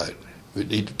ride. We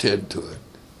need to tend to it.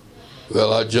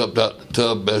 Well, I jumped out the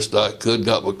tub best I could,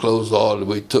 got my clothes on, and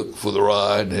we took for the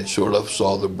ride, and sure enough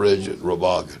saw the bridge at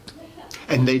Remagen.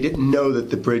 And they didn't know that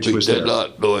the bridge was there? We did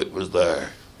not know it was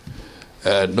there.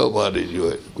 And nobody knew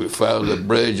it. We found the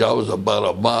bridge. I was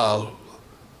about a mile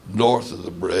north of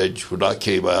the bridge when I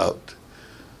came out.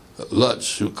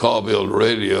 Lutz, who called me on the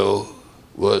radio,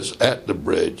 was at the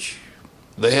bridge.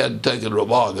 They hadn't taken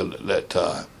Remagen at that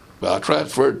time. I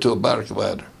transferred to a battery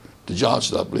commander, to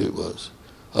Johnson, I believe it was.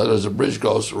 There's a bridge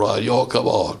across the ride. Y'all come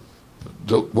on.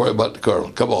 Don't worry about the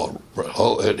colonel. Come on.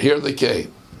 Oh, and here they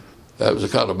came. That was the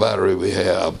kind of battery we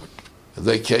have. And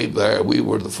they came there. We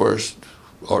were the first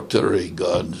artillery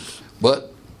guns.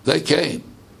 But they came.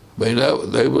 I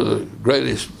mean, they were the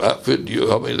greatest outfit.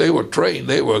 I mean, they were trained.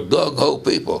 They were gung-ho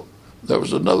people. There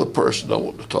was another person I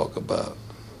want to talk about.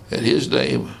 And his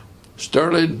name,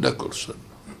 Sterling Nicholson.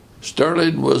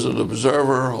 Sterling was an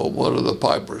observer on one of the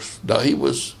Pipers. Now, he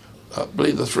was, I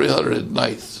believe, the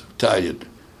 309th Battalion.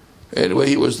 Anyway,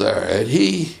 he was there. And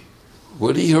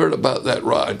when he heard about that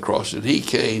ride crossing, he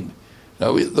came.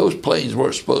 Now, those planes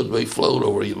weren't supposed to be flown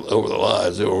over the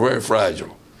lines. They were very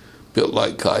fragile, built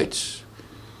like kites.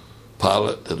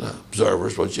 Pilot and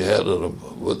observers, what you had on them.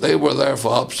 But they were there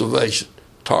for observation,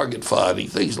 target finding,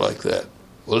 things like that.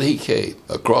 Well, he came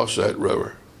across that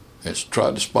river and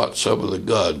tried to spot some of the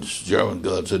guns, German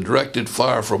guns, and directed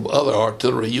fire from other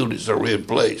artillery units that were in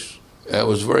place. And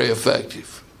was very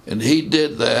effective. And he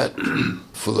did that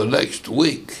for the next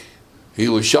week. He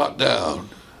was shot down.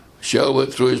 Shell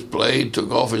went through his plane, took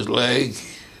off his leg,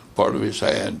 part of his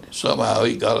hand. Somehow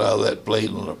he got out of that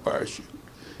plane on a parachute.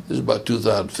 This is about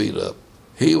 2,000 feet up.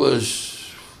 He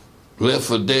was left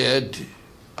for dead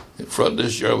in front of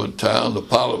this German town. The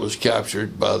pilot was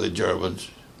captured by the Germans.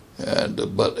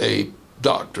 But a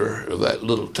doctor of that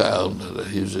little town that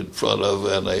he was in front of,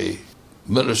 and a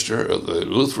minister of the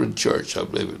Lutheran Church, I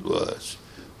believe it was,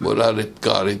 went out and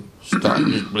got him, stopped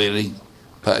his bleeding,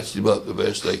 patched him up the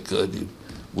best they could.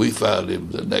 We found him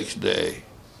the next day,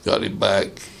 got him back.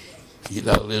 He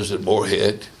now lives in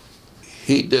Moorhead.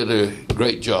 He did a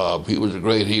great job. He was a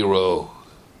great hero,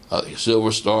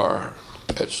 Silver Star,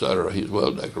 etc. He's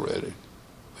well decorated.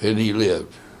 And he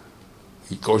lived.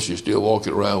 Of course, he's still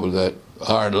walking around with that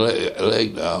iron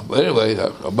leg now. But anyway,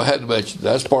 I had to mention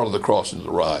that's part of the crossing of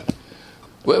the ride.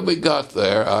 When we got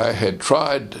there, I had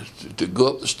tried to go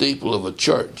up the steeple of a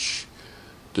church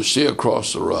to see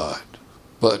across the ride.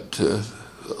 But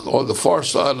on the far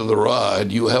side of the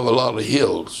ride, you have a lot of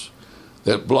hills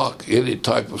that block any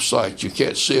type of sight. You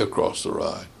can't see across the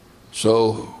ride.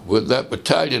 So when that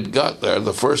battalion got there,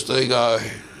 the first thing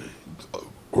I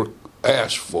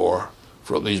asked for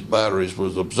from these batteries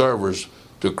was observers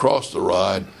to cross the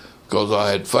ride, because I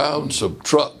had found some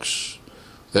trucks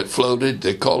that floated.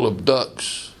 They called them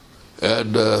ducks.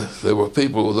 And there were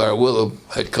people there with them,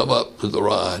 had come up to the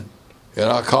ride. And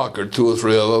I conquered 2 or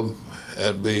 3 of them,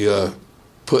 and we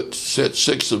sent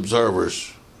 6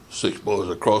 observers, 6 boys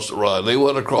across the ride. They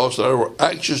went across there, were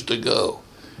anxious to go,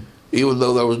 even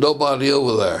though there was nobody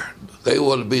over there. They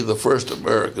wanted to be the first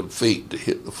American feet to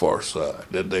hit the far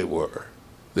side, and they were.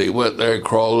 They went there and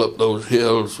crawled up those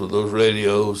hills with those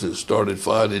radios and started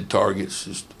finding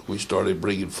targets. We started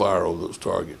bringing fire on those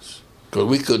targets, because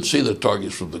we couldn't see the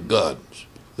targets from the guns.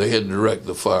 They had to direct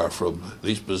the fire from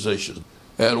these positions.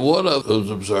 And one of those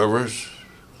observers,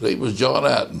 his name was John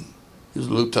Atten. He was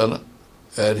a lieutenant.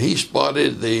 And he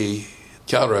spotted the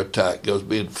counterattack that was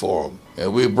being formed.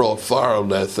 And we brought fire on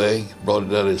that thing, brought it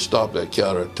down and stopped that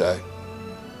counterattack.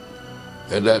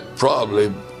 And that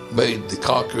probably made the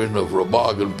conquering of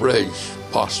Remagen Bridge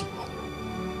possible.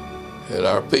 And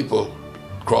our people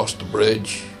crossed the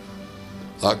bridge.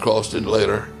 I crossed it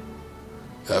later,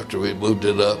 after we moved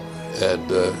it up, and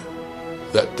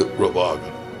that took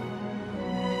Remagen.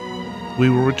 We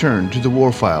will return to the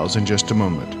War Files in just a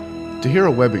moment. To hear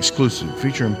a web exclusive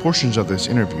featuring portions of this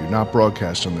interview not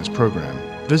broadcast on this program,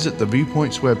 visit the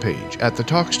Viewpoints webpage at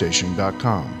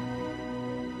thetalkstation.com.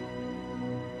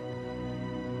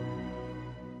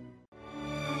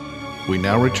 We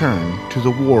now return to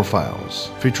the War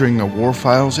Files, featuring a War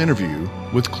Files interview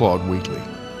with Claud Wheatley.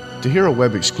 To hear a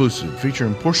web exclusive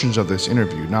featuring portions of this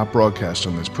interview not broadcast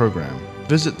on this program,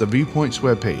 visit the Viewpoints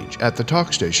webpage at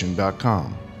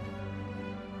thetalkstation.com.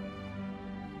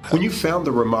 When you found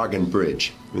the Remagen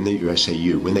Bridge, I say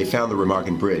you, when they found the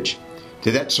Remagen Bridge,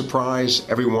 did that surprise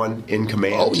everyone in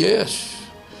command? Oh, yes.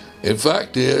 In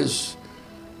fact,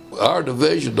 our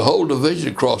division, the whole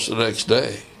division crossed the next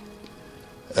day.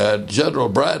 And General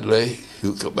Bradley,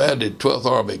 who commanded 12th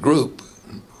Army Group,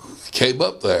 came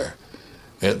up there.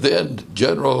 And then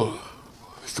General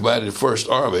commanded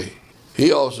 1st Army,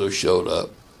 he also showed up.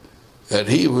 And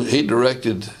he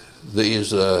directed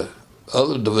these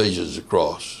other divisions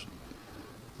across.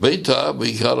 Meantime,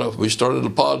 we started a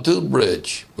pontoon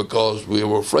bridge because we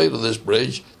were afraid of this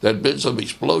bridge. There had been some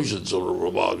explosions on the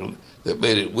Remagen that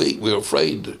made it weak. We were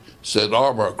afraid to send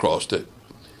armor across it.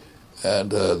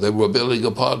 And they were building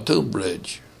a pontoon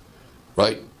bridge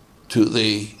right to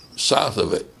the south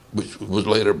of it, which was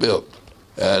later built.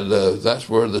 And that's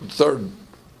where the 3rd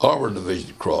Armored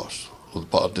Division crossed with the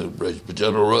pontoon bridge. But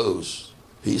General Rose,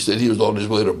 he said he was on his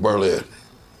way to Berlin,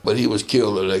 but he was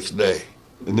killed the next day.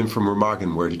 And then from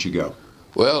Remagen, where did you go?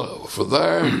 Well, from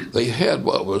there,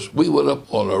 we went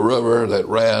up on a river that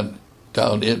ran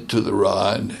down into the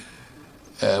Rhine,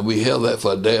 and we held that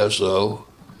for a day or so.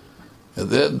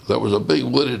 And then there was a big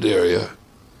wooded area.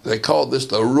 They called this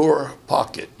the Ruhr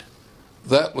Pocket.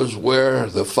 That was where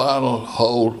the final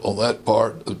hold on that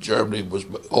part of Germany was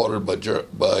ordered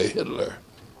by Hitler.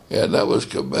 And that was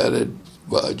commanded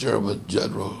by a German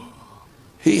general.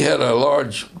 He had a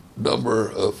large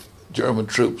number of German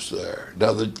troops there.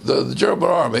 Now, the German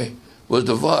army was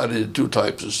divided into 2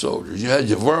 types of soldiers. You had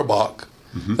your Wehrmacht,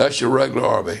 that's your regular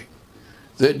army.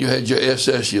 Then you had your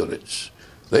SS units.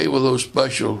 They were those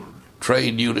special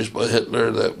trained units by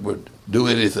Hitler that would do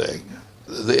anything.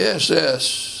 The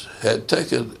SS had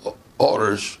taken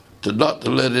orders not to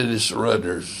let any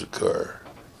surrenders occur.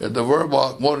 And the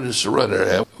Wehrmacht wanted to surrender,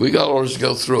 and we got orders to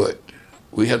go through it.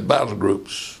 We had battle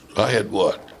groups. I had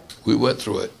one. We went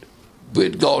through it.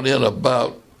 We'd gone in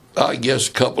about, I guess,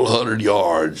 a couple hundred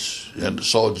yards and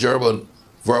saw German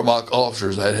Wehrmacht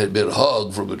officers that had been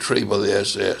hung from the tree by the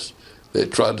SS. They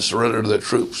had tried to surrender to their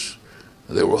troops,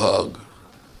 and they were hung.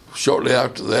 Shortly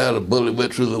after that, a bullet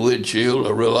went through the windshield.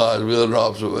 I realized we were under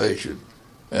observation.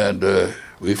 And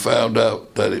we found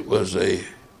out that it was a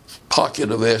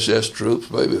pocket of SS troops,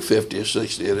 maybe 50 or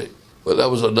 60 in it. But that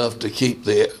was enough to keep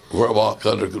the Wehrmacht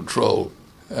under control.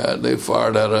 And they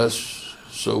fired at us.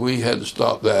 So we had to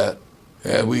stop that.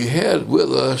 And we had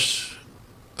with us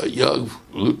a young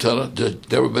lieutenant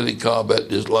that never been in combat in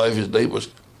his life. His name was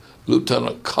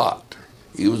Lieutenant Claud.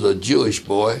 He was a Jewish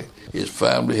boy. His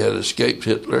family had escaped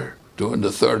Hitler during the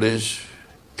 30s,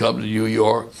 come to New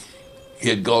York. He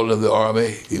had gone to the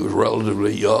army. He was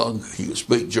relatively young. He could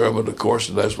speak German, of course,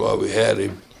 and that's why we had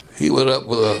him. He went up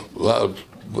with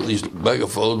these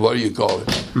megaphones, what do you call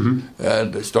it?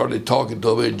 And started talking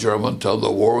to him in German, telling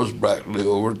the war was practically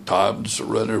over, time to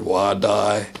surrender, why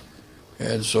die,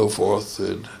 and so forth.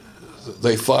 And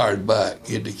they fired back,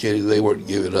 indicating they weren't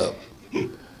giving up.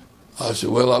 I said,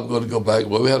 well, I'm going to go back.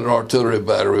 Well, we had an artillery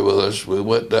battery with us. We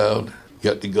went down,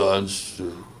 got the guns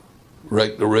to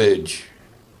wreck the ridge.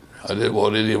 I didn't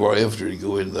want any of our infantry to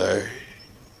go in there.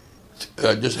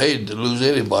 I just hated to lose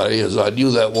anybody, as I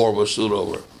knew that war was soon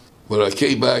over. When I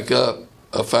came back up,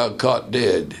 I found Claud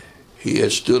dead. He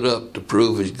had stood up to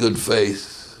prove his good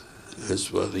faith.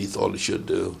 That's what he thought he should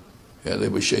do. And they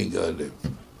machine gunned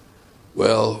him.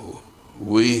 Well,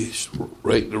 we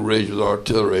raked the ridge with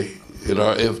artillery, and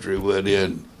our infantry went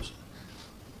in,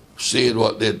 seeing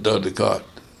what they'd done to Claud.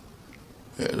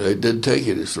 And they didn't take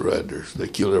any surrenders. They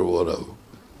killed every one of them.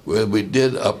 When we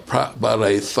did, about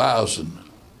 1,000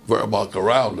 Wehrmacht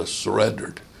around us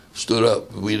surrendered, stood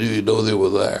up. We didn't even know they were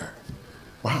there.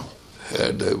 Wow.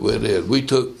 And they went in. We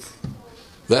took,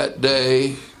 that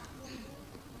day,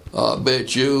 I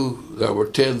bet you, there were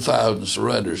 10,000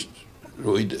 surrenders.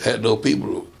 We had no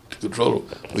people to control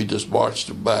them. We just marched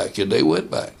them back, and they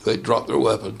went back. They dropped their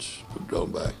weapons, and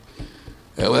drove back.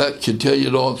 And that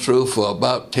continued on through for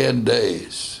about 10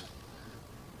 days.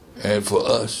 And for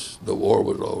us, the war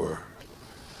was over.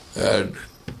 And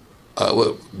I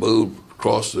moved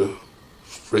across the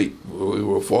street where we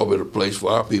were forming a place for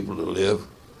our people to live.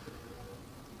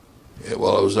 And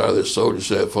while I was there, this soldier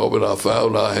said for me, I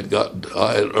found I had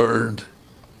earned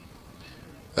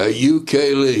a UK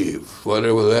leave,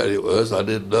 whatever that it was, I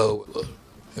didn't know.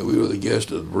 And we were the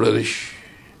guests of the British.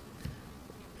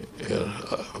 And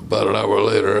about an hour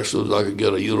later, as soon as I could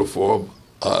get a uniform,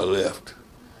 I left.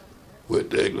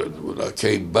 Went to England. When I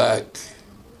came back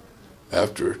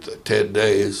after 10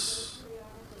 days,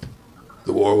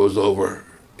 the war was over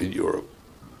in Europe.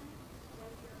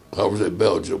 I was in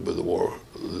Belgium when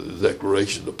the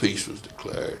declaration of peace was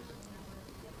declared.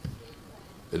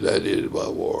 And that ended my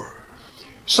war.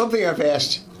 Something I've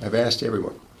asked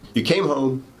everyone. You came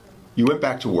home, you went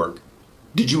back to work.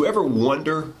 Did you ever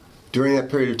wonder during that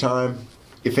period of time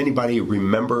if anybody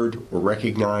remembered or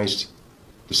recognized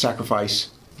the sacrifice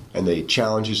and the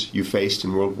challenges you faced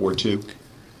in World War II?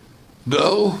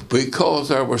 No, because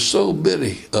there were so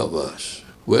many of us.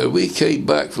 When we came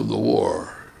back from the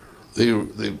war, they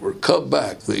were come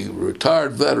back. The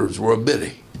retired veterans were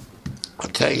many. I'll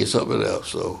tell you something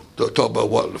else, though. Don't talk about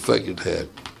what effect it had.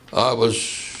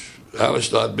 Alice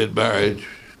and I had been married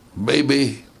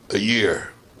maybe a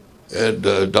year. And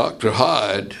Dr.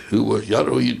 Hyde, who was, you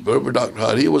remember Dr.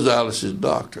 Hyde, he was Alice's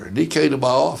doctor. And he came to my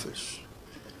office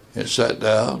and sat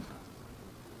down.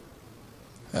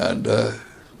 And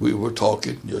we were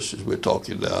talking, just as we're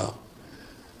talking now.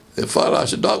 And finally I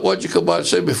said, Doc, what'd you come by and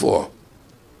say before?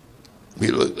 He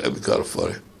looked at me kind of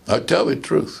funny. Tell me the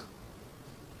truth.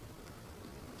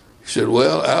 He said,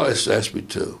 well, Alice asked me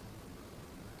to.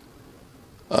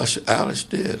 I said, Alice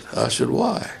did. I said,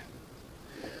 why?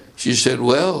 She said,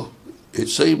 well, it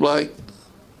seemed like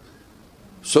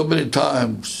so many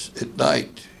times at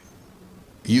night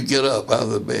you get up out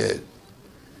of the bed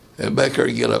and make her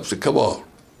get up. Say, come on.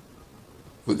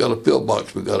 We got a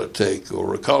pillbox we got to take, or a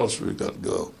reconnaissance we got to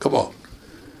go. Come on.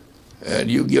 And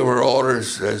you give her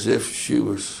orders as if she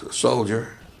was a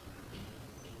soldier.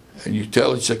 And you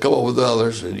tell her, you say, come on with the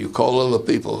others, and you call other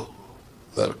people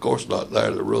that, of course, not there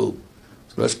in the room.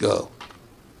 So let's go.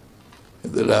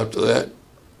 And then after that,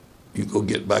 you go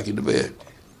get back into bed.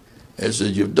 And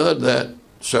said, you've done that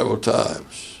several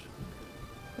times.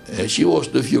 And she wants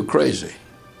to know if you're crazy.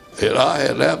 And I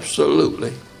had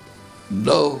absolutely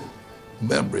no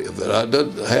memory of that. I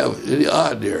didn't have any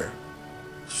idea.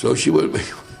 So she would be,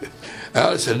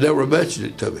 Alice had never mentioned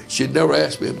it to me. She'd never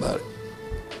asked me about it.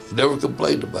 She never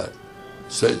complained about it.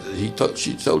 Said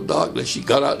she told Doc that she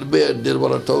got out of bed and did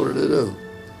what I told her to do.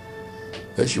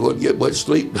 And she wouldn't get much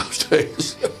sleep those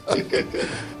days.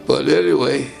 But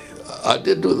anyway, I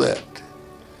did do that.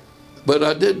 But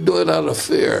I didn't do it out of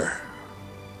fear.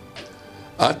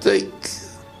 I think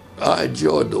I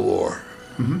enjoyed the war.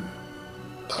 Mm-hmm.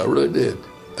 I really did.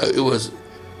 It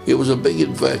was a big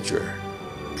adventure.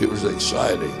 It was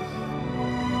exciting.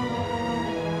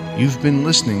 You've been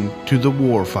listening to The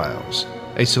War Files,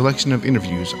 a selection of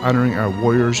interviews honoring our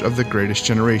warriors of the greatest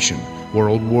generation,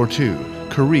 World War II,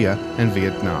 Korea, and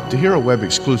Vietnam. To hear a web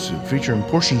exclusive featuring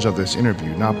portions of this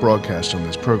interview not broadcast on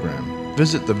this program,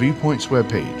 visit the Viewpoints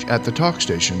webpage at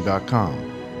thetalkstation.com.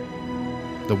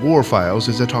 The War Files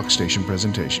is a Talkstation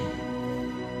presentation.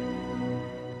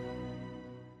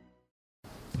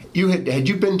 Had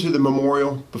you been to the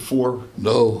memorial before?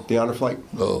 No. The honor flight?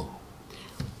 No.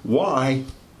 Why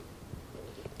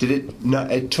did it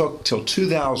not? It took till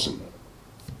 2000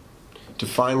 to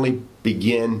finally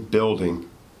begin building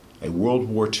a World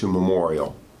War II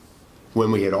memorial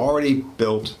when we had already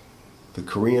built the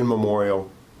Korean memorial,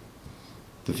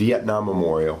 the Vietnam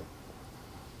memorial.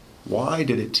 Why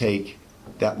did it take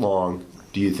that long,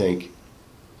 do you think,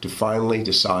 to finally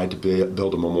decide to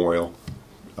build a memorial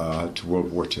to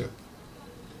World War II?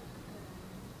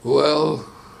 Well,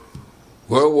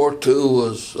 World War II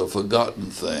was a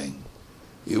forgotten thing.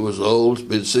 It was old. It's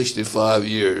been 65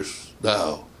 years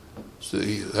now.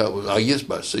 See, that was, I guess,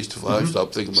 about 65. Mm-hmm.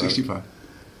 Stop thinking about 65. it.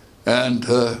 And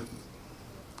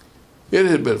it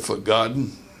had been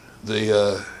forgotten.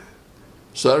 The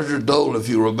Senator Dole, if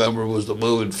you remember, was the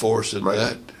moving force in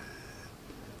that.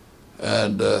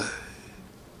 And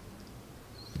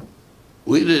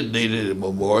we didn't need any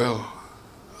memorial.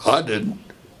 I didn't.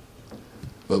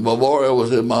 But memorial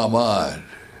was in my mind.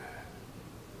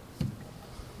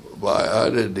 I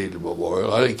didn't need a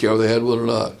memorial. I didn't care if they had one or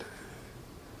not.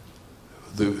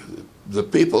 The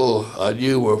people I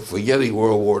knew were forgetting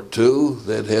World War II.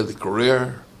 They'd had the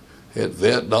career, had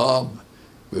Vietnam.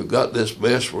 We've got this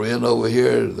mess we're in over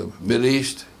here in the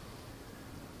Mideast.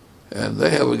 And they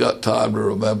haven't got time to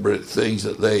remember things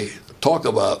that they talk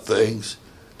about, things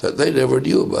that they never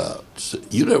knew about.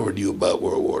 You never knew about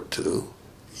World War II.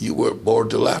 You weren't born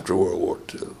till after World War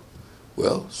II.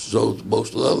 Well, so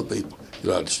most of the other people in the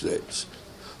United States.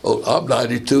 Oh, I'm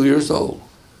 92 years old.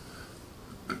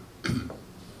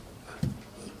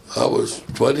 I was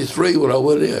 23 when I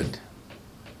went in.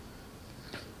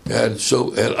 And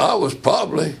I was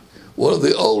probably one of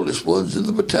the oldest ones in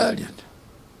the battalion.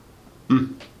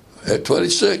 At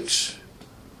 26.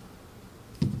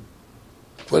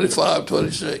 25,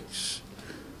 26.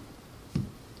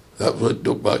 That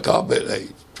was my combat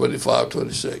age, 25,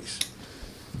 26.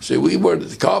 See,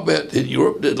 the combat in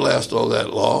Europe didn't last all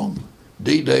that long.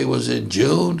 D-Day was in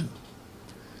June.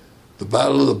 The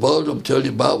Battle of the Bulge, I'm telling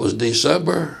you about, was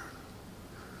December.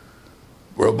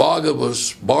 Remagen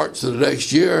was March of the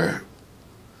next year.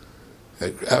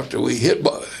 And after we hit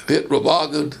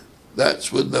Remagen,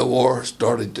 that's when the war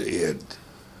started to end.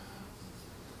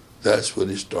 That's when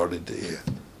it started to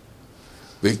end.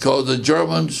 Because the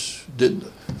Germans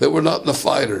they were not the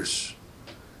fighters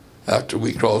after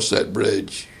we crossed that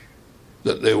bridge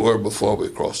that they were before we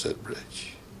crossed that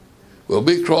bridge. When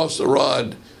we crossed the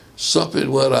Rhine,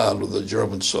 something went out of the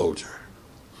German soldier.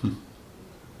 And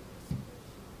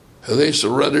they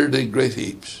surrendered in great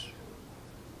heaps.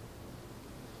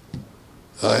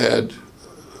 I've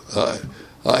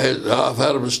had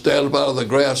them stand up out of the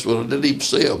grass when I didn't even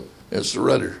see them and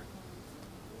surrender.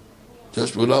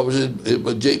 Just when I was in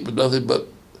my jeep with nothing but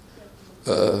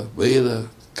me and a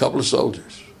couple of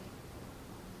soldiers.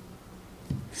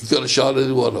 He could have shot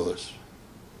any one of us.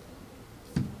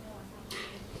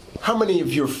 How many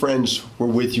of your friends were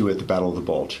with you at the Battle of the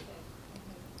Bulge?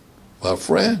 My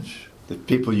friends? The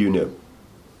people you knew?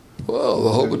 Well, the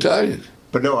whole battalion.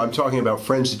 But no, I'm talking about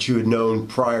friends that you had known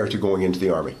prior to going into the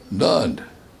Army. None.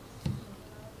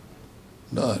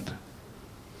 None.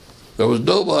 There was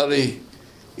nobody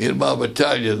in my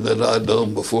battalion that I'd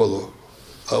known before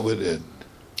I went in.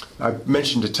 I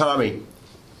mentioned to Tommy,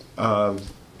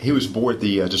 he was aboard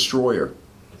the destroyer.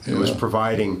 It was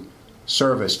providing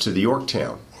service to the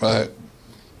Yorktown. Right.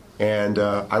 And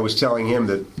I was telling him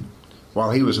that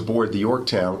while he was aboard the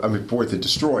Yorktown, aboard the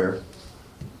destroyer,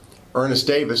 Ernest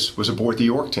Davis was aboard the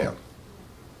Yorktown.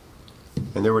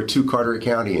 And there were 2 Carteret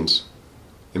Countyans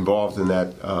involved in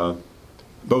that,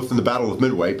 both in the Battle of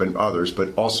Midway, but others,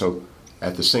 but also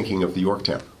at the sinking of the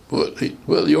Yorktown. Well, the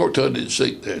Yorktown didn't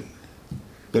sink then.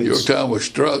 The Yorktown was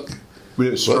struck,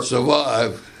 but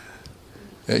survived.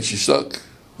 And she sunk.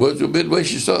 Was it Midway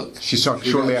she sunk? She sunk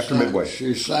shortly after Midway.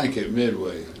 She sank at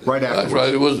Midway. Right after. That's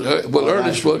right. It was. Well,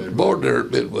 Ernest wasn't aboard there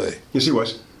at Midway. Yes, he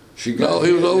was. He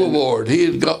was overboard. He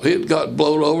had got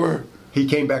blown over. He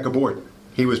came back aboard.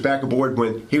 He was back aboard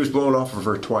when he was blown off of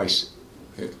her twice.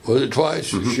 Was it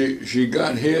twice? Mm-hmm. She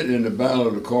got hit in the Battle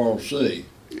of the Coral Sea.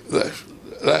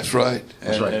 That's right.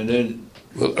 And then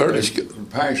Ernest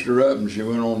patched her up, and she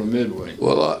went on to Midway.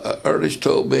 Well, Ernest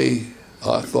told me.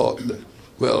 I thought that.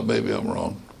 Well, maybe I'm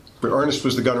wrong. But Ernest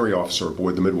was the gunnery officer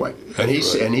aboard the Midway, and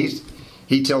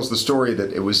he tells the story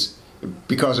that it was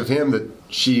because of him that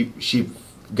she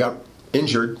got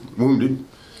injured, wounded,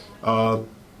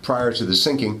 prior to the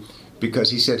sinking, because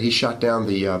he said he shot down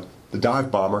the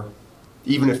dive bomber.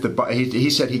 Even if he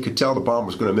said he could tell the bomb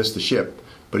was going to miss the ship,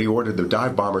 but he ordered the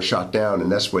dive bomber shot down,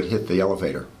 and that's what hit the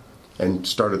elevator, and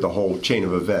started the whole chain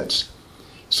of events.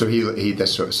 So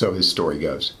so his story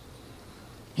goes.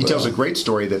 He tells a great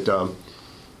story that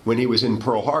when he was in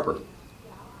Pearl Harbor,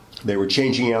 they were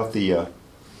changing out the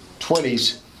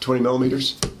 20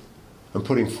 millimeters, and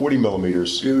putting 40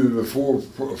 millimeters. Before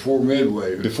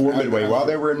Midway. Before Midway, while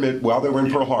they were in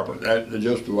Pearl Harbor.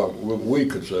 Just about a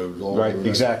week or so. Right,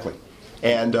 exactly.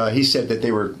 And he said that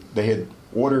they had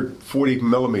ordered 40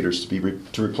 millimeters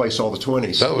to replace all the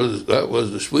 20s. That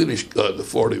was the Swedish gun. The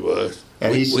 40 was.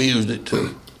 And we used it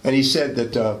too. And he said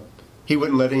that he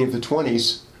wouldn't let any of the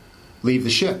 20s leave the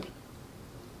ship.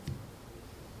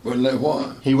 Wouldn't let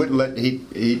what? He wouldn't let.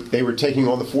 They were taking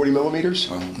on the 40 millimeters.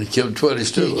 He kept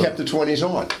 20s too. He kept the 20s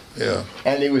on. Yeah.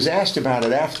 And he was asked about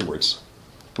it afterwards,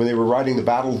 when they were writing the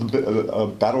Battle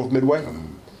of Midway.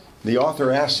 The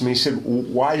author asked him. He said,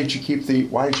 "Why did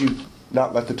you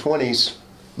not let the 20s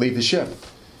leave the ship?"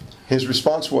 His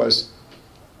response was,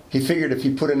 he figured if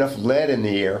he put enough lead in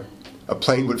the air, a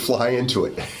plane would fly into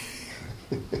it.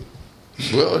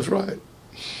 Well, that's right.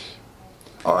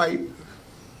 All right.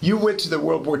 You went to the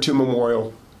World War II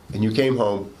Memorial, and you came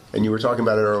home, and you were talking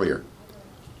about it earlier.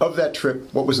 Of that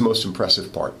trip, what was the most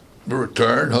impressive part? The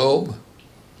return home,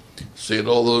 seeing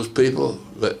all those people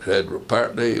that had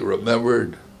apparently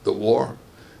remembered the war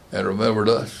and remembered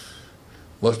us.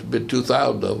 Must have been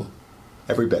 2,000 of them.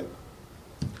 Every bit.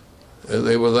 And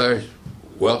they were there,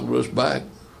 welcomed us back.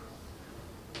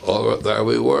 Oh, there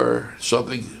we were.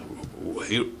 Something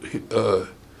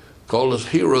called us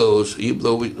heroes, even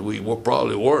though we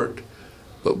probably weren't.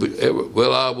 But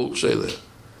I won't say that.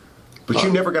 But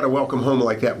you never got a welcome home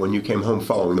like that when you came home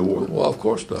following the war. Well, of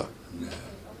course not.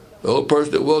 The only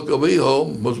person that welcomed me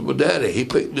home was my daddy. He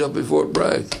picked me up in Fort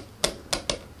Bragg.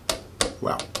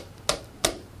 Wow.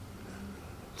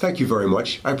 Thank you very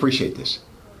much. I appreciate this.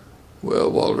 Well,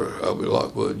 Walter,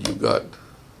 Lockwood,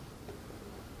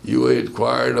 you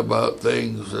inquired about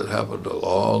things that happened a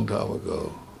long time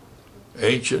ago.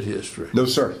 Ancient history. No,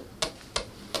 sir.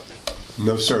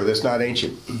 No, sir. That's not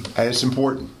ancient. And it's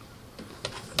important.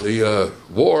 The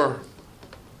war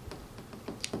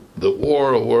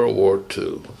of World War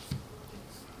II.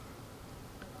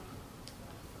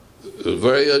 It was a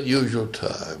very unusual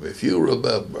time. If you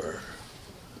remember,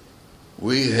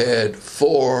 we had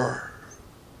 4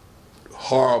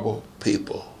 horrible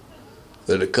people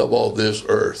that had come on this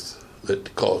earth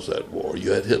that caused that war.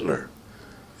 You had Hitler,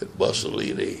 you had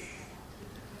Mussolini,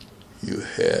 you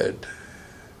had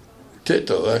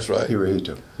Tito, that's right.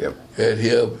 Hirohito, yep. Had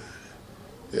him,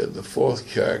 and the 4th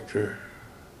character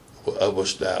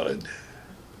was Stalin.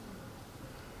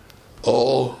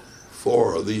 All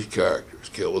 4 of these characters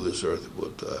killed on this earth at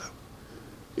one time.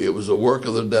 It was the work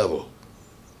of the devil.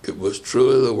 It was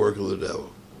truly the work of the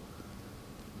devil.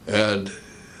 And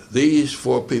these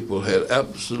 4 people had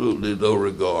absolutely no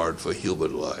regard for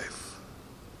human life.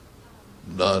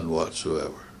 None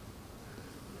whatsoever.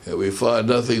 And we find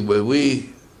nothing when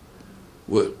we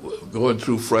were going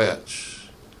through France.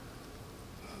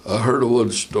 I heard of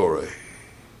one story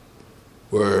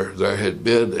where there had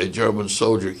been a German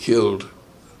soldier killed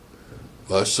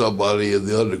by somebody in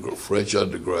the French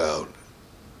underground.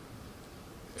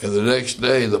 And the next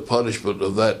day, the punishment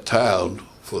of that town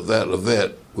for that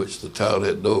event, which the town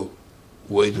had no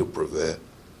way to prevent,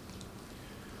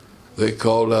 they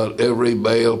called out every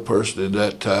male person in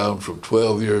that town from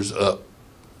 12 years up.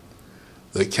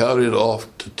 They counted off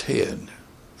to 10,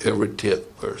 every 10th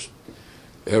person.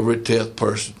 Every 10th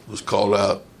person was called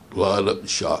out, lined up and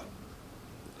shot.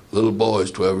 Little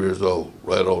boys, 12 years old,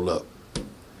 right on up.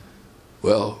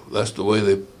 Well, that's the way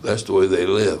they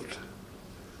lived.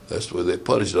 That's the way they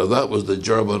punished. Now that was the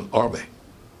German army.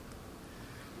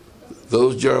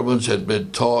 Those Germans had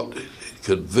been taught,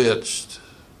 convinced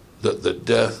that the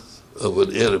death of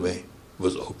an enemy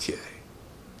was okay.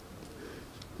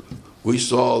 We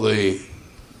saw the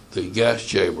gas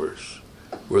chambers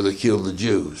where they killed the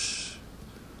Jews.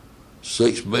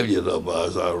 6 million of them,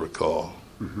 as I recall.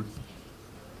 Mm-hmm.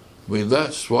 I mean,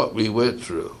 that's what we went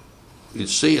through. You'd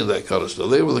seeing that kind of stuff.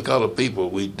 They were the kind of people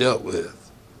we dealt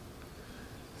with.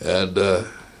 And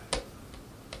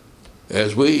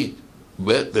as we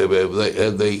met them,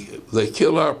 they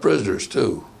killed our prisoners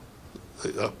too.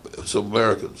 Some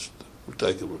Americans were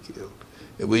killed,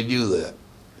 and we knew that.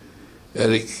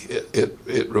 And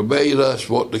it remained us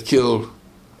wanting to kill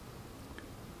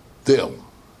them.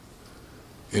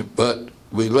 But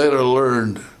we later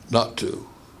learned not to.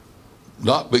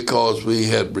 Not because we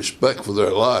had respect for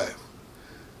their life,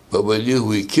 but we knew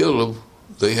we killed them,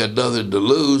 they had nothing to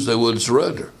lose, they wouldn't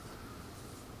surrender.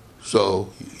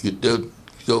 So you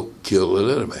don't kill an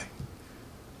enemy.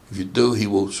 If you do, he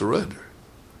won't surrender.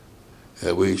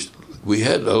 And we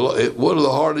had one of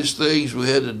the hardest things we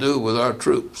had to do with our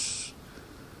troops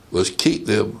was keep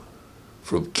them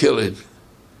from killing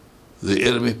the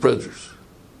enemy prisoners.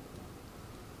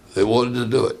 They wanted to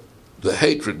do it. The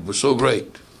hatred was so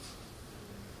great.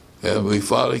 And we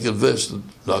finally convinced them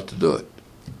not to do it.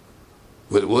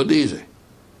 But it wasn't easy.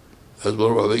 That's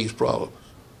one of our biggest problems.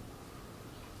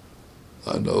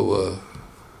 I know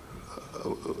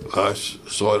I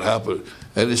saw it happen.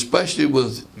 And especially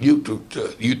with you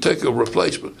take a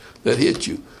replacement that hit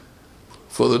you.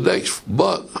 For the next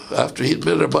month, after he'd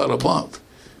been there about a month,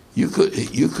 you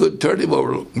could turn him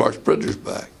over to march prisoners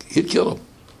back. He'd kill him.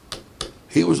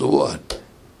 He was the one.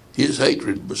 His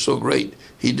hatred was so great,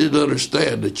 he didn't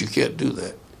understand that you can't do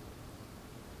that.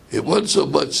 It wasn't so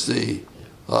much the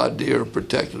idea of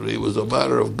protecting him, it was a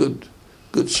matter of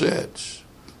good sense.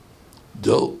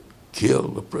 Don't kill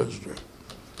the prisoner.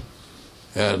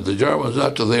 And the Germans,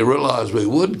 after they realized we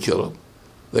wouldn't kill him,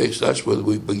 that's when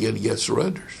we began to get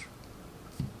surrenders.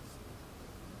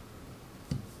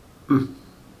 One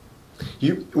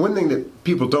thing that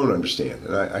people don't understand,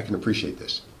 and I can appreciate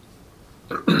this,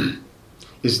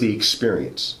 is the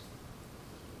experience.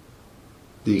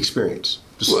 The experience.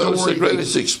 Well, it's the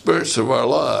greatest experience of our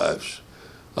lives.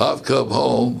 I've come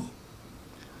home.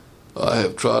 I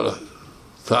have tried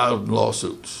 1,000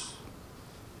 lawsuits.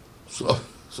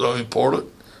 Some important,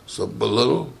 some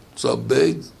little, some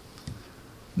big.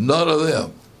 None of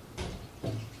them,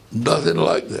 nothing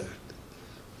like that,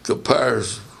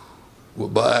 compares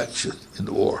with my action in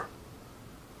the war.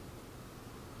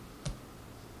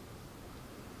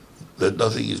 That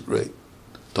nothing is great.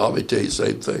 Tommy tell you the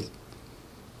same thing.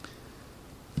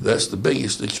 That's the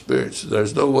biggest experience.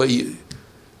 There's no way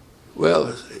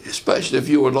well, especially if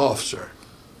you were an officer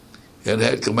and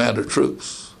had commander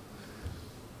troops,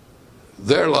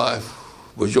 their life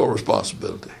was your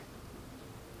responsibility.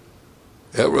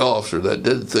 Every officer that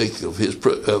didn't think of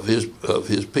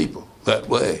his people that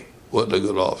way wasn't a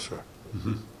good officer.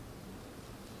 Mm-hmm.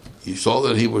 You saw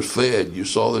that he was fed. You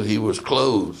saw that he was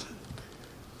clothed,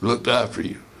 looked after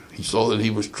you. He saw that he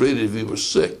was treated if he was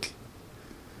sick.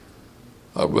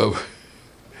 I remember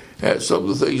had some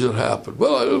of the things that happened.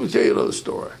 Well, let me tell you another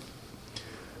story.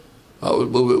 I was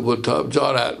moving one time.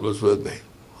 John Atten was with me.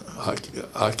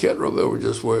 I can't remember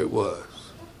just where it was.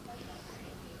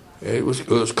 And it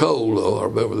was cold though. I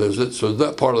remember this. So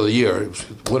that part of the year, it was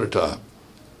wintertime.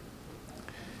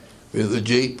 In the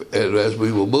Jeep, and as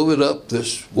we were moving up,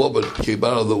 this woman came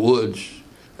out of the woods,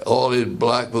 all in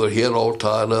black with her head all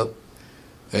tied up,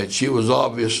 and she was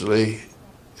obviously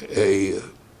a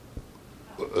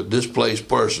displaced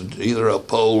person, either a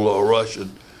Pole or a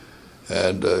Russian,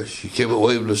 and she came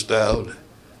waving us down,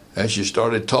 and she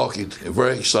started talking,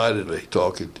 very excitedly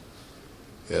talking,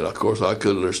 and of course I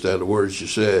couldn't understand the words she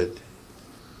said,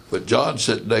 but John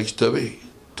sitting next to me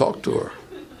talked to her.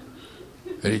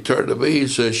 And he turned to me and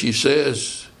says, she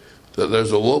says that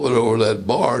there's a woman over that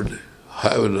barn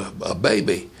having a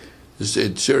baby that's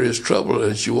in serious trouble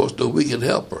and she wants to know if we can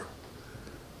help her.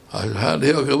 I said, how the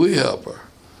hell can we help her?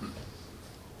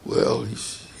 Well,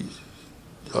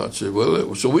 John said,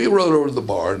 well, so we rode over to the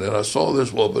barn and I saw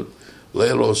this woman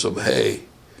laying on some hay,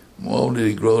 moaning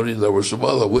and groaning. There were some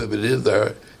other women in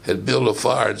there, had built a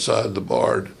fire inside the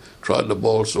barn, trying to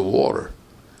boil some water.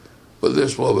 But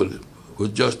this woman was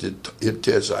just in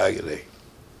intense agony.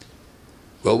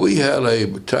 Well, we had a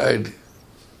battalion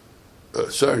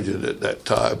surgeon at that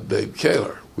time named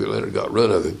Kaler. We later got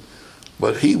rid of him.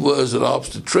 But he was an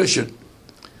obstetrician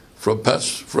from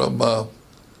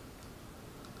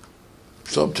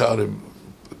some town in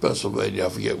Pennsylvania, I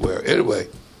forget where. Anyway,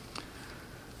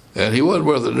 and he wasn't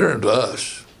worth a darn to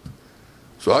us.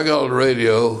 So I got on the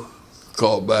radio,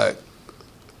 called back,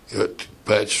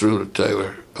 patched through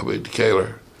to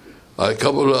Kaler. I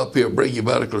come on up here, bring your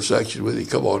medical section with you.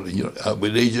 Come on,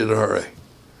 we need you in a hurry.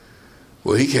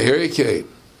 Well, here he came.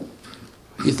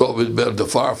 He thought we'd been at a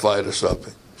firefight or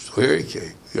something. So here he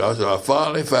came. I said, I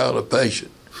finally found a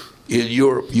patient in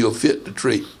Europe you're fit to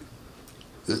treat.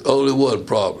 There's only one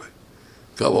probably.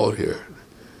 Come on here.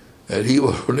 And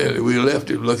we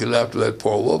left him looking after that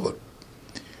poor woman.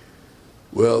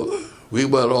 Well, we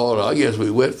went on, I guess we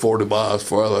went 40 miles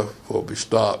further before we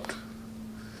stopped.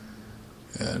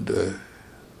 And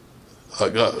I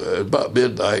got, at about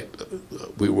midnight,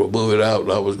 we were moving out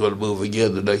and I was going to move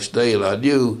again the next day, and I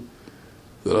knew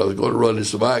that I was going to run into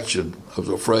some action. I was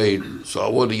afraid, so I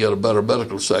wanted to get a better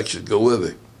medical section to go with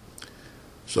me.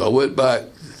 So I went back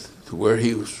to where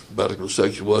medical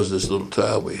section was, this little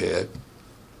town we had,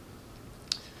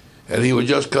 and he was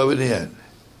just coming in.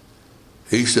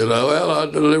 He said, oh, well, I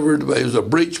delivered, it was a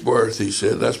breech birth, he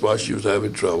said, that's why she was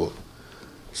having trouble.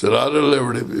 Said, I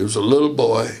delivered him. It was a little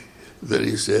boy that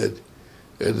he said,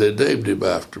 and they named him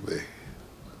after me.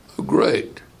 Oh,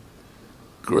 great,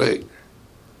 great.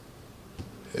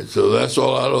 And so that's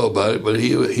all I know about it, but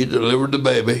he delivered the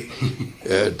baby,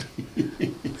 and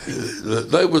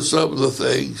that was some of the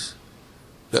things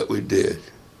that we did.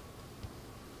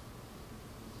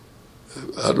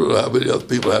 I don't know how many other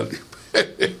people had.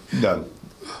 None.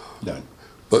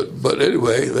 But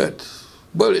anyway, that's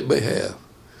what it may have.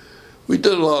 We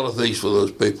did a lot of things for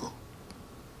those people.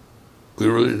 We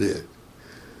really did.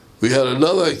 We had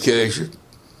another occasion,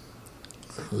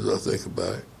 as I think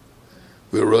about it.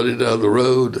 We were running down the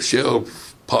road, the shell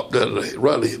popped down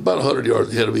right about 100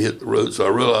 yards ahead of me, hit the road, so I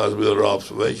realized we were under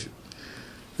observation.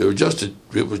 It was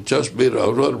just me, and I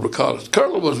was running reconnaissance.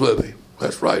 Colonel was with me.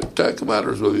 That's right, Lieutenant Commander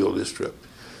was with me on this trip.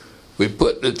 We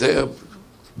put the damn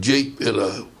Jeep in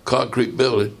a concrete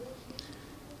building,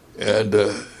 and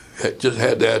just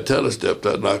had the antenna stepped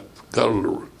out, and I got on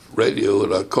the radio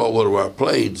and I called one of our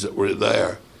planes that were in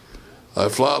there. I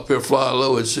fly up here, fly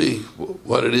low, and see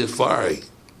what it is firing.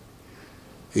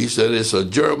 He said it's a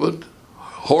German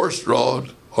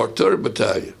horse-drawn artillery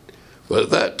battalion. But at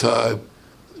that time,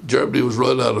 Germany was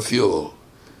running out of fuel,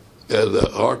 and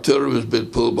the artillery was being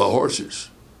pulled by horses,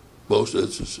 most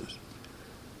instances.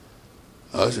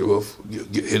 I said, well,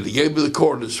 and he gave me the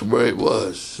coordinates from where it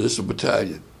was. This is a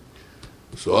battalion.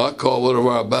 So I called one of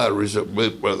our batteries that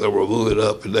were moving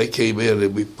up, and they came in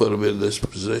and we put them in this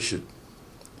position.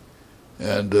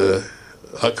 And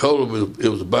I told them it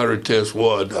was a battery test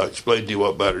one. I explained to you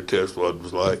what battery test one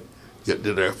was like, getting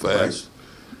in there fast.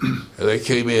 Right. And they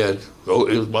came in. It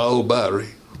was my old battery.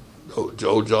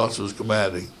 Joe Johnson was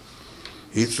commanding.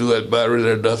 He threw that battery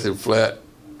there, nothing flat,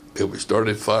 and we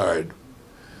started firing.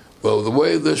 Well, the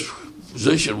way this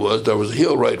position was, there was a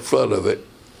hill right in front of it.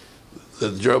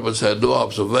 The Germans had no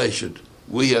observation.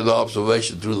 We had the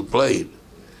observation through the plane.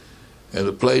 And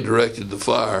the plane directed the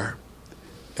fire,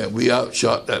 and we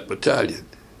outshot that battalion.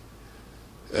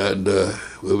 And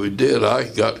when we did, I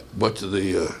got a bunch of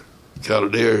the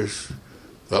cannoneers,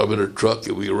 got them in a truck,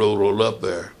 and we rolled on up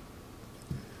there.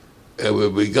 And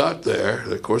when we got there,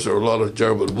 of course, there were a lot of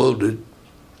German wounded,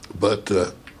 but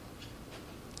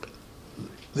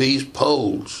these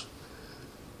Poles,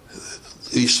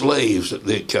 these slaves that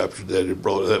they captured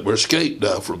that were escaped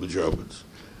now from the Germans,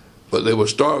 but they were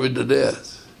starving to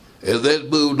death. And then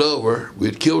moved over,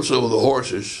 we'd killed some of the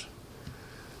horses,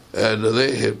 and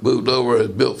they had moved over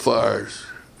and built fires,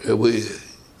 and we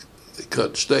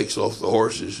cut steaks off the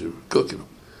horses and cooking them.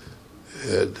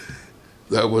 And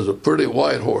there was a pretty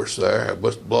white horse there. It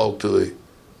must belong to the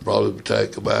probably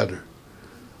battalion commander.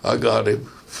 I got him,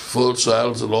 full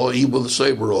saddles and all, even with a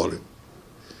saber on him.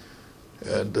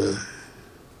 And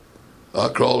I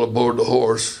crawled aboard the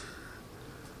horse.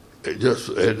 And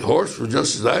the horse was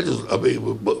just as anxious,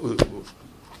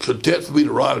 content for me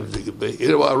to ride him as he could be.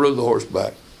 Anyway, I rode the horse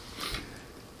back.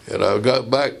 And I got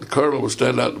back, the colonel was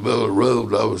standing out in the middle of the road,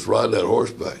 and I was riding that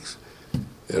horseback.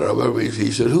 And I remember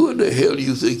he said, "Who in the hell do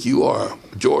you think you are,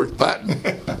 George Patton?"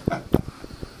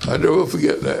 I never will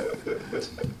forget that.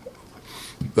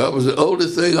 That was the only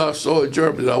thing I saw in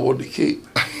Germany that I wanted to keep.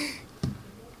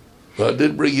 But I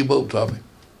did bring him home, Tommy.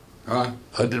 Huh?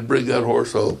 I did bring that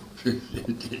horse home.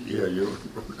 Yeah, you.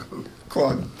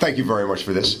 Claude, thank you very much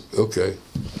for this. Okay.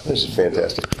 This is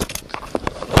fantastic.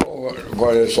 Oh,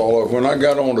 well, it's all over. When I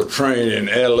got on the train in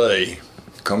L.A.,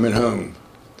 coming home,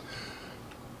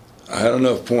 I had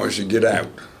enough points to get out.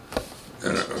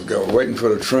 And I got waiting for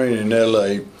the train in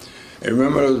L.A. And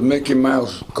remember those Mickey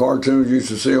Mouse cartoons you used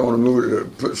to see on the movie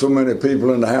that put so many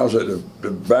people in the house that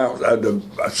the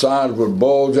sides would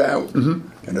bulge out and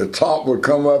the top would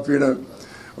come up, you know?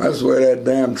 That's the way that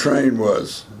damn train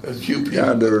was. That's you.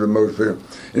 Yeah, I do it to most people.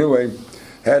 Anyway,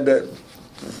 had that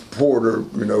porter,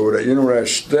 that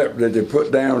step that they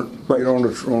put down right on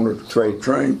the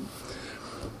train.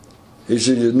 He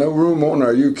said, "There's no room on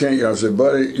there. You can't." I said,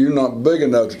 "Buddy, you're not big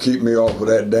enough to keep me off of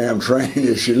that damn train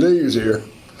if she leaves here."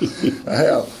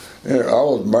 Hell, I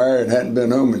was married and hadn't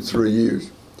been home in 3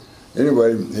 years.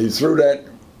 Anyway, he threw that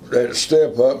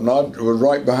step up, and I was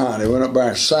right behind. He went up there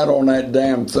and sat on that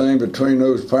damn thing between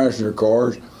those passenger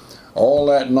cars all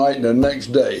that night and the next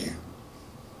day.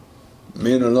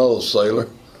 Me and another sailor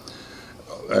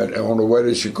on the way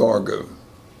to Chicago.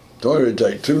 Told me it'd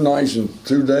take 2 nights and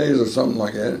 2 days or something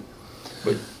like that.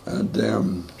 But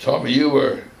damn. Tommy, you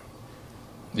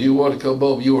want to come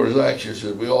home, you were as anxious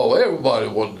as everybody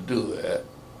wanted to do that.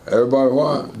 Everybody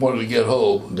what? Wanted to get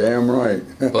home. Damn right.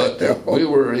 But we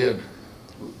were in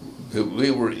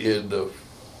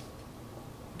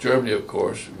Germany, of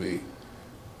course. We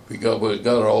got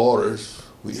our orders.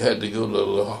 We had to go to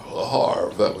Le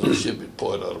Havre. That was a shipping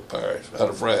point out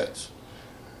of France.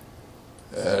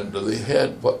 And they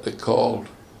had what they called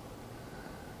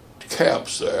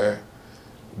camps there.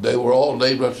 They were all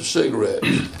named after cigarettes.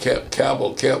 Camp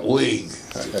Camel, Camp Wing.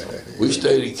 We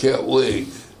stayed in Camp Wing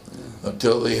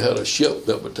until they had a ship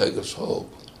that would take us home.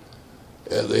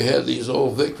 And they had these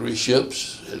old Victory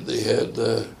ships, and they had,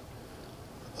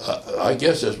 I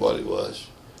guess that's what it was.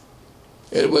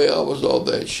 Anyway, I was on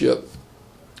that ship.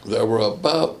 There were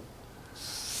about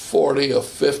 40 or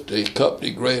 50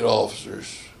 company grade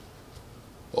officers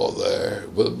on there,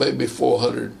 with maybe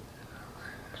 400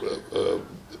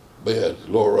 men,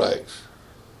 lower ranks.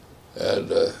 And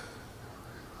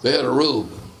they had a room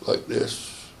like this.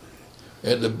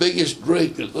 And the biggest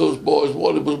drink that those boys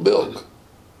wanted was milk.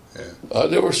 Yeah. I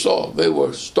never saw them. They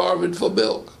were starving for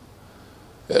milk.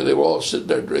 And they were all sitting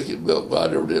there drinking milk, but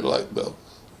I never did like milk.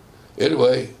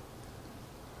 Anyway,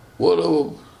 one of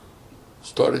them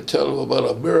started telling them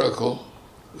about a miracle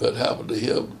that happened to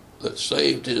him that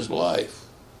saved his life.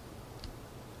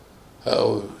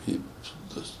 How the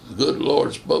good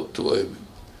Lord spoke to him,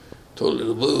 told him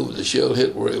to move, and the shell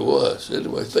hit where he was.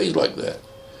 Anyway, things like that.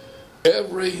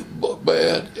 Every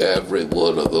man, every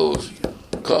one of those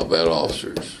combat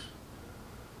officers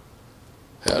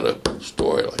had a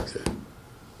story like that,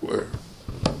 where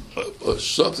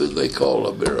something they call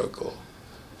a miracle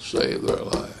saved their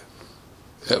life.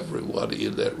 Everybody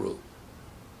in that room.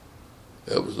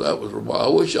 That was remarkable. I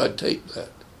wish I'd taped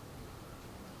that.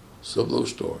 Some of those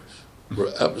stories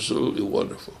were absolutely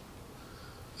wonderful.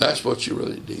 That's what you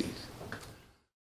really need.